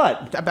 About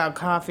what? About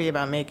coffee,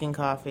 about making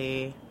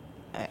coffee.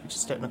 I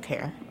just don't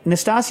care.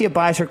 Nastasia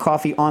buys her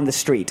coffee on the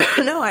street.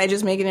 No, I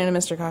just make it into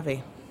Mr.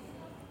 Coffee.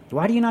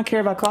 Why do you not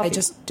care about coffee? I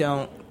just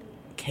don't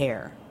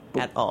care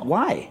at all.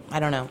 Why? I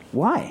don't know.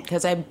 Why?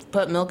 Because I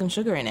put milk and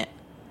sugar in it.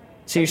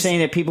 So you're saying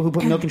that people who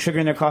put milk and sugar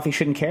in their coffee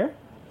shouldn't care?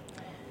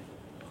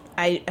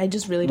 I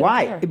just really don't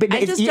Why? care. But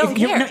I just don't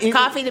care.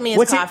 Coffee to me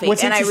is coffee,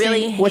 and I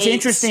really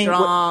hate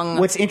strong...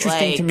 What's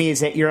interesting to me is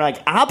that you're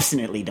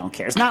obstinately don't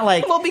care. It's not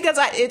like... Well, because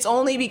it's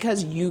only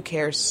because you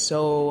care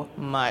so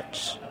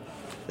much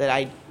that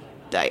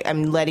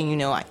I'm letting you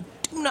know I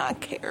do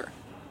not care.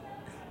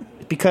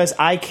 Because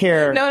I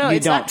care, no, you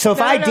it's don't. not, so if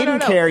no, I no, didn't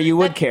no. care, you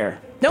would care.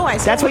 No, I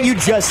still That's what you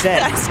just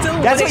said. I still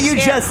That's what you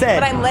care, just said.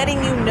 But I'm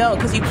letting you know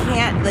because you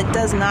can't. That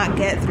does not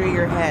get through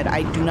your head.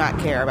 I do not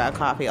care about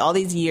coffee. All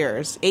these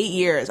years, 8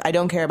 years, I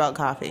don't care about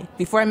coffee.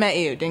 Before I met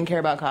you, didn't care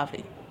about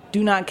coffee.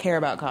 Do not care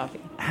about coffee.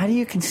 How do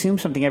you consume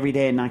something every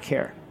day and not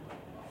care?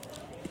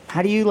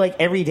 How do you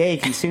every day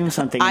consume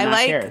something and not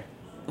care?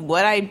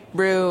 What I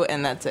brew,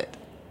 and that's it.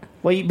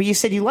 Well, but you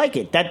said you like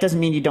it. That doesn't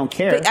mean you don't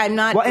care. But I'm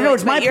not. Well, in other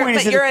words, my point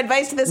is that your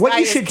advice to this guy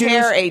is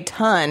care a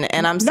ton,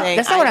 and I'm saying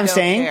that's not what I'm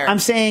saying. Care. I'm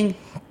saying.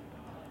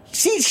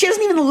 She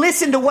doesn't even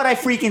listen to what I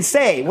freaking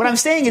say. What I'm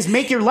saying is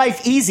make your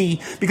life easy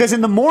because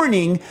in the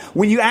morning,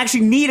 when you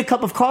actually need a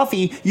cup of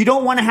coffee, you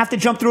don't want to have to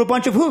jump through a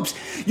bunch of hoops.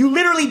 You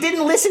literally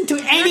didn't listen to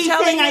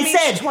anything I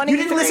said. You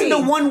didn't listen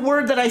to one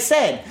word that I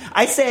said.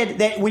 I said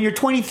that when you're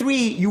 23,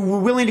 you were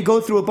willing to go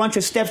through a bunch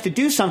of steps to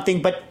do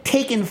something, but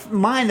take in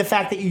mind the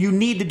fact that you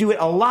need to do it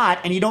a lot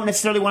and you don't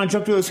necessarily want to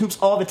jump through those hoops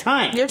all the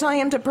time. You're telling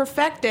him to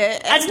perfect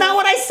it. That's not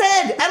what I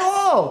said at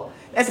all.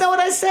 That's not what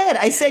I said.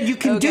 I said you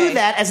can do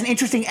that as an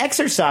interesting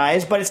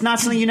exercise, but it's not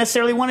something you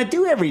necessarily want to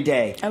do every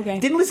day.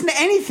 Okay. Didn't listen to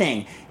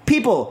anything.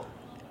 People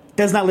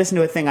does not listen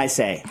to a thing I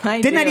say.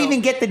 Did not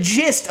even get the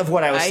gist of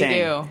what I was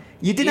saying. I do.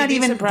 You did not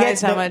even get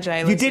surprised how much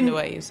I listen to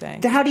what you say.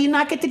 How do you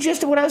not get the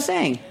gist of what I was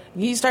saying?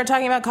 You start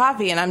talking about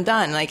coffee, and I'm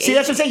done. See,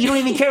 that's what I'm saying. You don't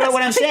even care about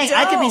what I'm saying.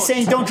 I could be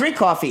saying don't drink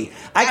coffee.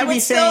 I could be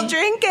saying still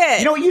drink it.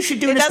 You know what you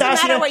should do, It Nastasia?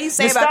 doesn't matter what you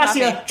say about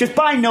coffee. Just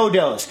buy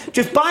No-Dose.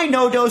 Just buy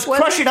No-Dose,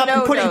 crush it up,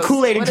 and put it in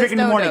Kool-Aid and drink it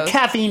in the morning.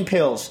 Caffeine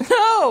pills.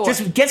 No.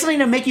 Just get something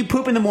to make you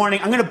poop in the morning.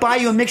 I'm going to buy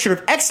you a mixture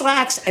of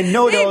X-Lax and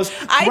No-Dose,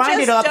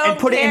 grind it up, and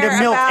put it into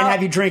milk and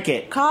have you drink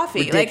it. Coffee.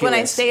 Ridiculous. Like when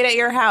I stayed at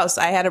your house,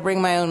 I had to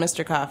bring my own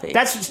Mr. Coffee.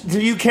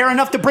 Do you care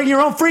enough to bring your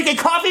own freaking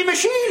coffee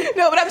machine?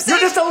 No, but I'm saying...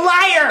 You're just a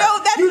liar.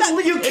 No, that's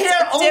not... You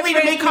care only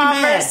to make me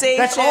mad.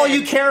 That's all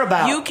you care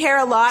about. You care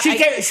a lot. She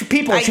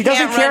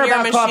doesn't care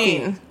about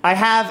coffee. I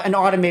have an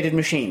automated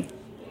machine.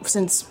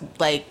 since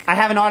like I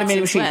have an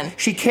automated since machine. when?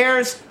 She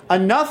cares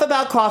enough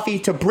about coffee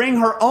to bring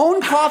her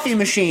own coffee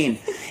machine.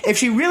 If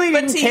she really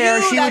didn't to care,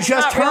 you, she would that's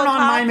just not turn real on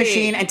my coffee.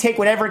 machine and take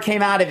whatever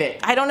came out of it.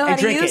 I don't know how and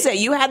to drink use it.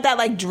 You had that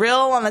like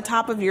drill on the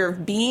top of your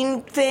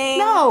bean thing.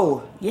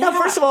 No. Yeah. No,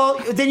 first of all,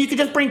 then you could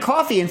just bring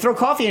coffee and throw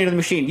coffee into the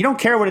machine. You don't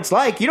care what it's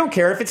like. You don't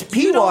care if it's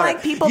pea You don't water.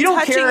 like people you don't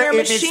touching care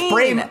your if it's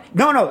spray. machine.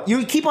 No.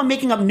 You keep on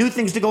making up new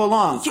things to go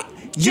along.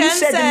 You Jen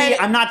said to me, said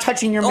 "I'm not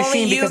touching your only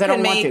machine you because I don't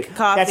can want to." make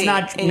coffee That's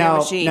not in your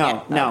machine.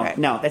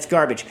 No. That's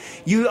garbage.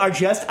 You are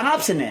just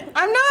obstinate.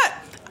 I'm not.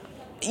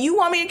 You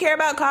want me to care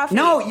about coffee?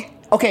 No.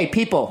 Okay,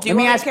 people. Do you Let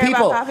me want me ask to care about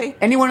people. coffee?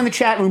 Anyone in the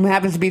chat room who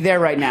happens to be there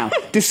right now,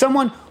 does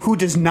someone who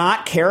does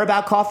not care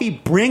about coffee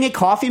bring a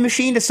coffee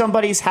machine to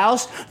somebody's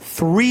house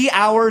 3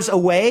 hours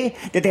away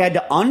that they had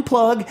to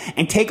unplug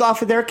and take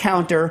off of their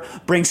counter,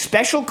 bring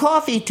special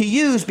coffee to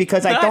use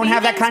because I Not don't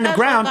have that even kind of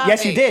special ground?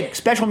 Yes, you coffee. did.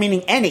 Special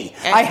meaning any.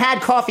 I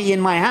had coffee in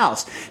my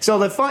house.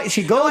 So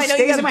she goes, I know you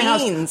stays have in my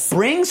beans. house,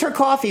 brings her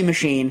coffee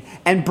machine,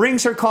 and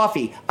brings her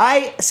coffee.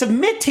 I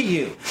submit to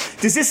you,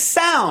 does this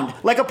sound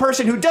like a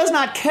person who does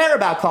not care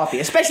about coffee,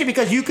 especially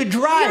because you could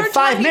drive You're 5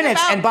 talking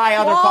minutes about and buy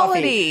other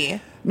quality.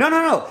 coffee?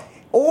 No.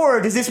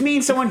 Or does this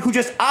mean someone who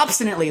just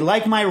obstinately,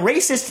 like my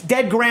racist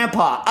dead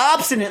grandpa,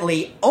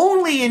 obstinately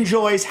only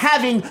enjoys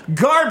having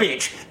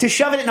garbage to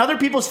shove it in other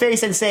people's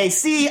face and say,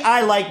 "See,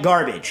 I like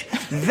garbage"?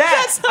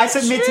 That, I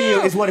submit to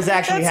you, is what is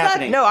actually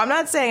happening. No, I'm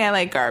not saying I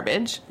like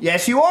garbage.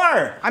 Yes, you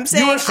are. I'm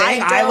saying you are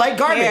saying I don't like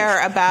garbage.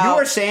 care about you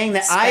are saying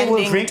that I will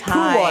spending drink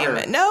time. poo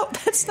water. No,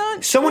 that's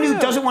not Someone true.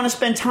 who doesn't want to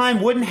spend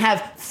time wouldn't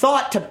have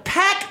thought to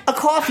pack a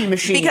coffee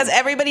machine. Because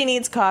everybody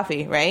needs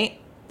coffee, right?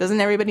 Doesn't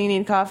everybody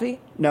need coffee?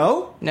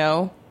 No.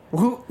 No.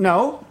 Who?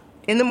 No.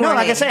 In the morning. No,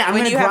 like I say, I'm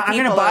when going you have to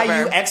people buy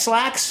over. you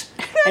X-Lax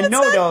and That's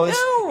not- NoDoz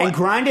no. and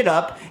grind it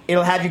up.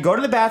 It'll have you go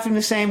to the bathroom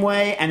the same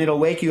way, and it'll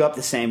wake you up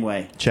the same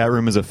way. Chat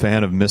room is a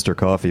fan of Mr.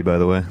 Coffee, by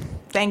the way.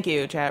 Thank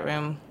you, chat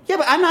room. Yeah,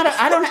 but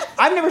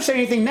I've never said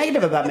anything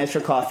negative about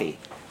Mr. Coffee.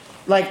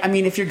 Like, I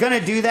mean, if you're going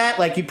to do that,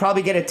 like, you'd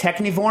probably get a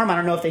Technivorm. I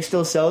don't know if they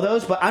still sell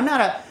those, but I'm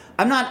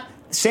not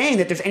saying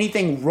that there's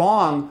anything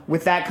wrong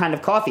with that kind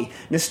of coffee.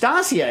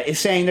 Nastasia is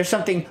saying there's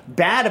something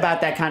bad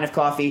about that kind of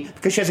coffee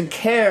because she doesn't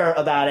care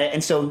about it,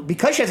 and so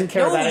because she doesn't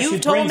care about it, she you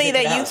told brings me it to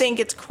the that you house. think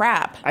it's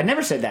crap. I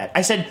never said that.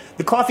 I said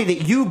the coffee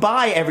that you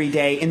buy every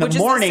day in the Which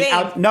is the morning.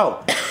 same.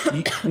 No,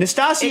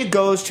 Nastasia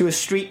goes to a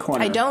street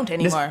corner. I don't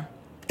anymore.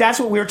 That's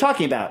what we were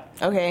talking about.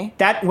 Okay.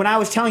 That when I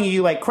was telling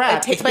you like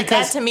crap, it's but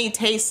because that to me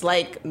tastes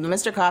like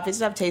Mr. Coffee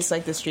stuff. Tastes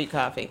like the street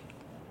coffee.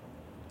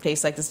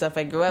 Tastes like the stuff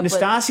I grew up with.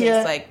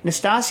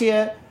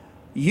 Nastasia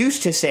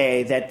used to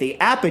say that the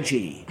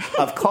apogee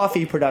of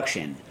coffee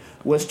production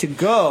was to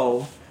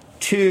go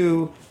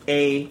to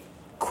a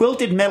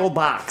quilted metal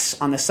box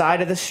on the side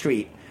of the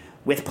street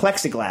with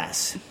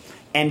plexiglass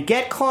and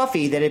get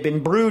coffee that had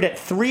been brewed at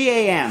 3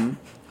 a.m.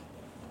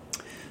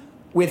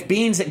 with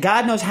beans that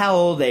God knows how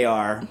old they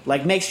are,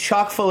 like makes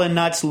chock full of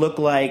nuts look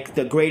like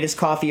the greatest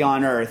coffee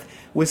on earth,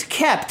 was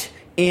kept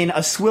in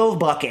a swill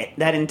bucket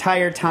that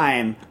entire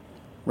time,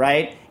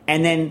 right?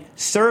 And then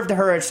served to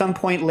her at some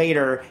point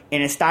later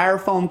in a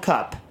styrofoam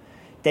cup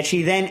that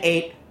she then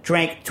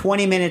drank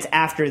 20 minutes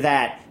after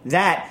that.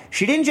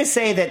 She didn't just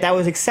say that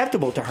was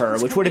acceptable to her,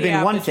 which would have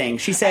been one thing.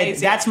 She said,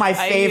 that's my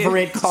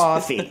favorite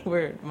coffee.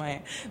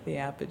 The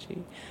apogee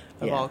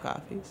of all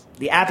coffees.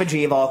 The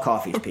apogee of all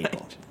coffees,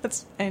 people.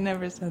 I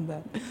never said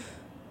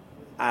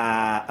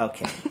that.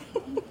 Okay.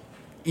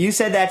 You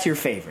said that's your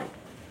favorite.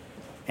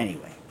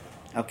 Anyway.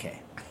 Okay.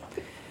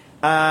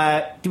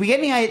 Do we get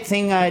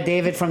anything,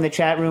 David, from the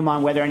chat room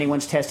on whether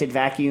anyone's tested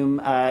vacuum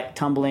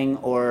tumbling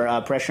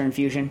or pressure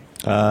infusion?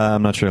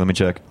 I'm not sure. Let me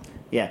check.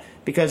 Yeah,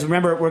 because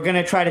remember, we're going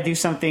to try to do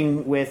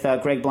something with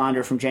Greg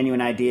Blonder from Genuine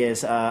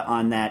Ideas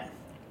on that.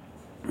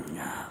 Oh,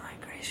 my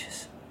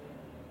gracious.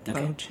 Okay.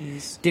 Oh,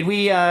 jeez. Did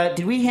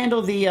we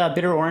handle the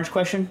bitter orange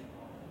question?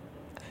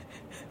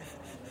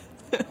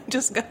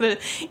 Just got an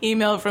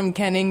email from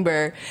Ken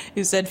Ingber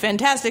who said,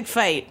 "Fantastic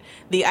fight.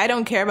 The I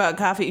don't care about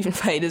coffee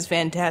fight is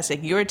fantastic.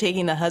 You're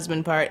taking the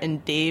husband part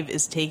and Dave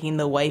is taking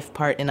the wife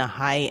part in a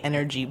high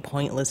energy,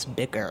 pointless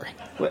bicker."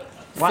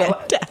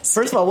 Fantastic.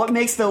 First of all, what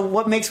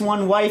makes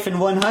one wife and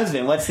one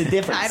husband? What's the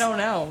difference? I don't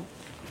know.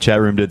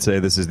 Chat room did say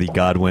this is the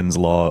Godwin's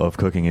law of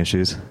cooking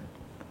issues.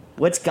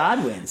 What's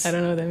Godwin's? I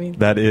don't know what that means.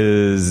 That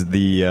is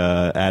the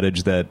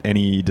adage that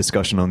any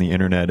discussion on the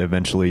internet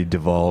eventually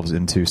devolves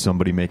into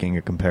somebody making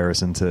a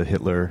comparison to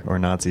Hitler or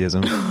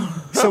Nazism.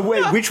 So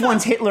wait, which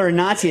one's Hitler or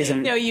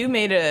Nazism? No, you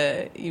made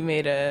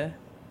a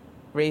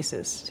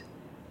racist.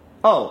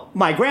 Oh,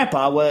 my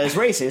grandpa was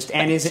racist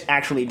and is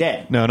actually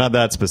dead. No, not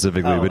that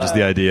specifically, but just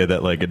the idea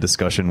that like a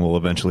discussion will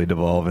eventually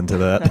devolve into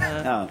that.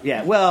 Oh,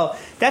 yeah. Well,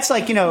 that's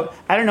like,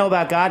 I don't know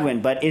about Godwin,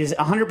 but it is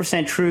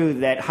 100% true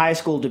that high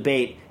school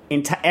debate,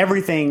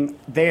 everything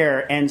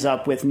there ends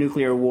up with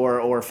nuclear war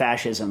or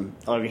fascism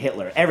or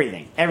Hitler.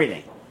 Everything.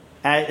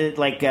 It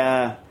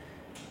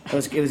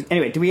was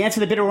anyway, did we answer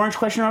the bitter orange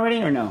question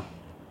already or no?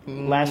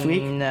 Last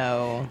week?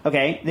 No.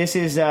 Okay, this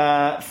is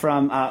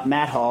from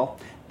Matt Hall.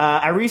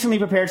 I recently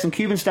prepared some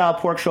Cuban-style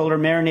pork shoulder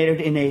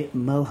marinated in a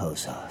mojo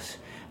sauce.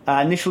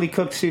 Initially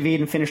cooked sous vide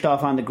and finished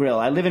off on the grill.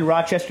 I live in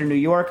Rochester, New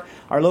York.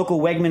 Our local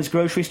Wegmans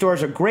grocery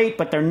stores are great,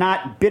 but they're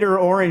not bitter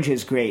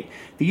oranges great.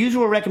 The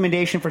usual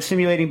recommendation for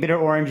simulating bitter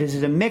oranges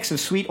is a mix of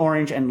sweet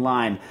orange and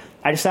lime.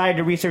 I decided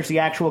to research the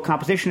actual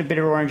composition of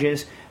bitter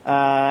oranges,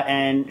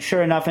 and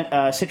sure enough,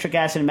 citric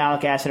acid and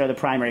malic acid are the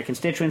primary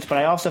constituents, but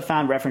I also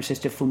found references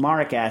to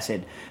fumaric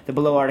acid. The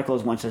below article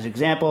is one such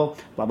example,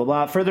 blah, blah,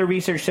 blah. Further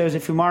research shows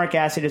that fumaric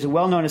acid is a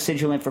well-known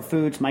acidulant for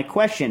foods. My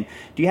question,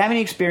 do you have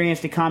any experience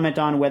to comment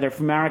on whether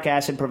fumaric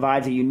acid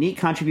provides a unique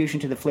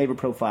contribution to the flavor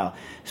profile?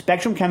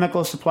 Spectrum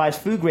Chemicals supplies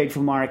food-grade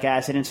fumaric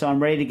acid, and so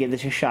I'm ready to give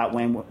this a shot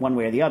one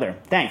way or the other.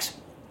 Thanks.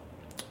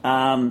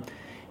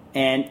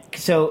 And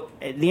so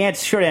the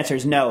short answer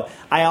is no.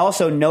 I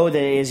also know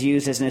that it is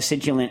used as an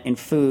acidulant in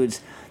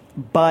foods,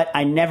 but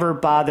I never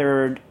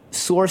bothered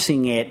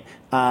sourcing it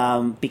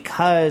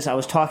because I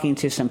was talking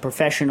to some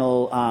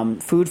professional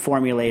food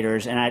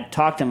formulators, and I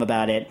talked to them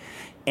about it,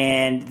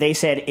 and they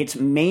said it's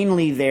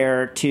mainly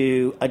there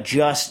to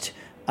adjust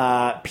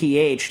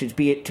pH, to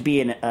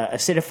be an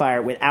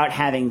acidifier without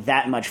having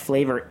that much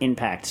flavor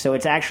impact. So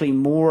it's actually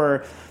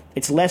more...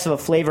 It's less of a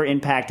flavor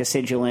impact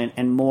acidulant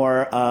and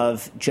more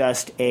of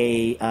just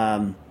a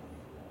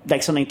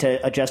like something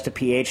to adjust the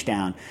pH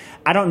down.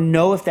 I don't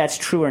know if that's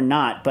true or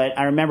not, but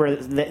I remember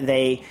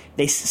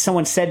that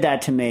someone said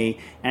that to me,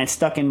 and it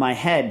stuck in my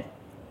head.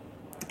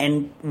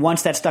 And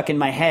once that stuck in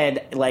my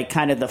head, like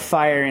kind of the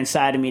fire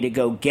inside of me to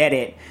go get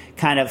it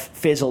kind of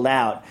fizzled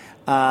out.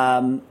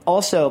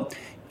 Also,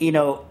 you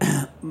know.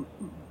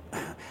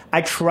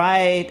 I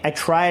try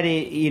to,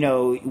 you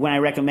know, when I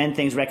recommend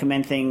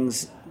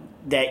things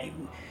that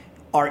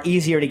are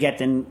easier to get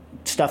than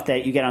stuff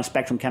that you get on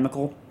Spectrum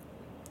Chemical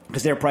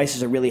because their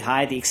prices are really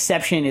high. The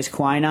exception is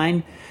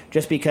quinine,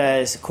 just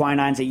because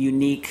quinine's a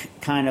unique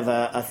kind of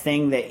a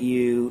thing that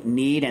you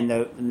need, and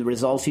the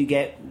results you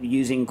get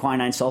using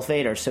quinine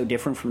sulfate are so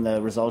different from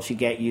the results you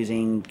get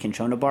using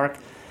cinchona bark.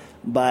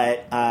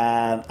 But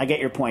I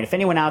get your point. If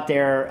anyone out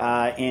there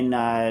in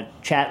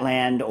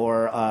Chatland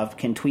or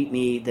can tweet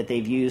me that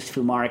they've used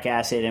fumaric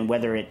acid and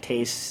whether it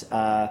tastes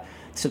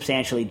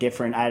substantially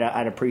different,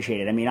 I'd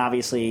appreciate it. I mean,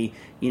 obviously,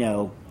 you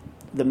know,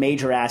 the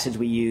major acids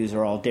we use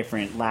are all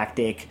different: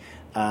 lactic,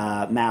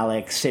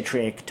 malic,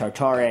 citric,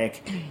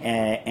 tartaric,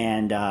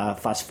 and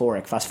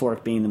phosphoric.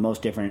 Phosphoric being the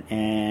most different,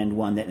 and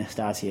one that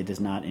Nastasia does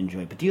not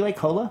enjoy. But do you like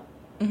cola?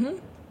 Mm-hmm.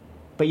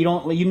 But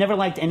you never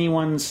liked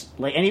everyone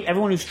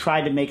who's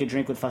tried to make a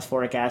drink with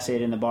phosphoric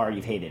acid in the bar,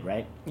 you've hated,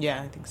 right? Yeah,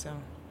 I think so.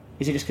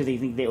 Is it just because you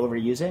think they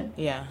overuse it?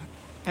 Yeah.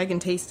 I can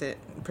taste it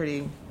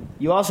pretty...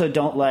 You also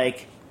don't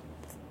like,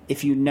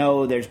 if you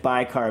know there's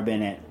bicarb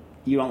in it,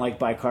 you don't like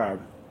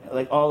bicarb.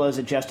 Like all those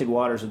adjusted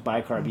waters with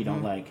bicarb you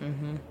don't like,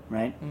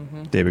 right?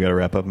 Mm-hmm. Dave, we got to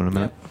wrap up in a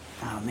minute.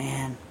 Oh,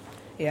 man.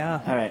 Yeah.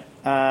 All right.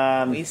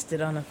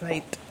 Wasted on a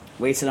fight.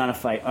 Wasted on a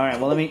fight. All right,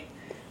 well, let me...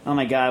 Oh,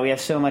 my God, we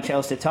have so much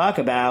else to talk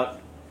about.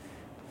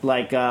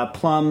 Like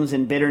plums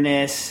and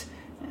bitterness.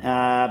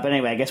 But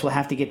anyway, I guess we'll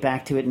have to get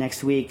back to it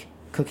next week.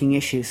 Cooking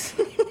issues.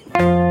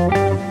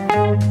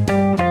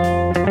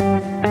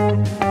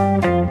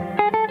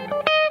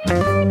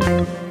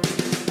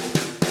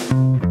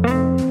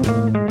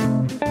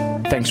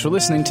 Thanks for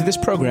listening to this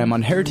program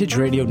on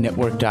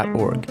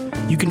heritageradionetwork.org.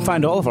 You can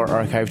find all of our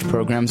archived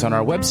programs on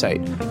our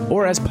website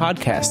or as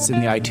podcasts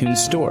in the iTunes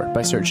Store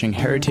by searching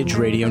Heritage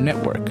Radio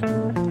Network.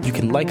 You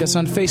can like us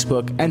on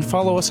Facebook and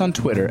follow us on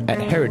Twitter at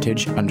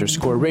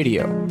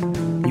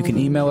heritage_radio. You can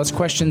email us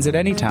questions at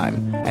any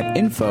time at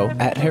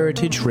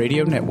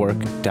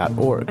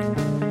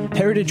info@heritageradionetwork.org.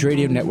 Heritage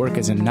Radio Network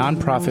is a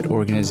nonprofit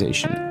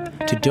organization.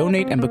 To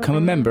donate and become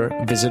a member,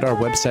 visit our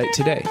website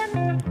today.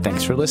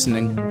 Thanks for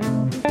listening.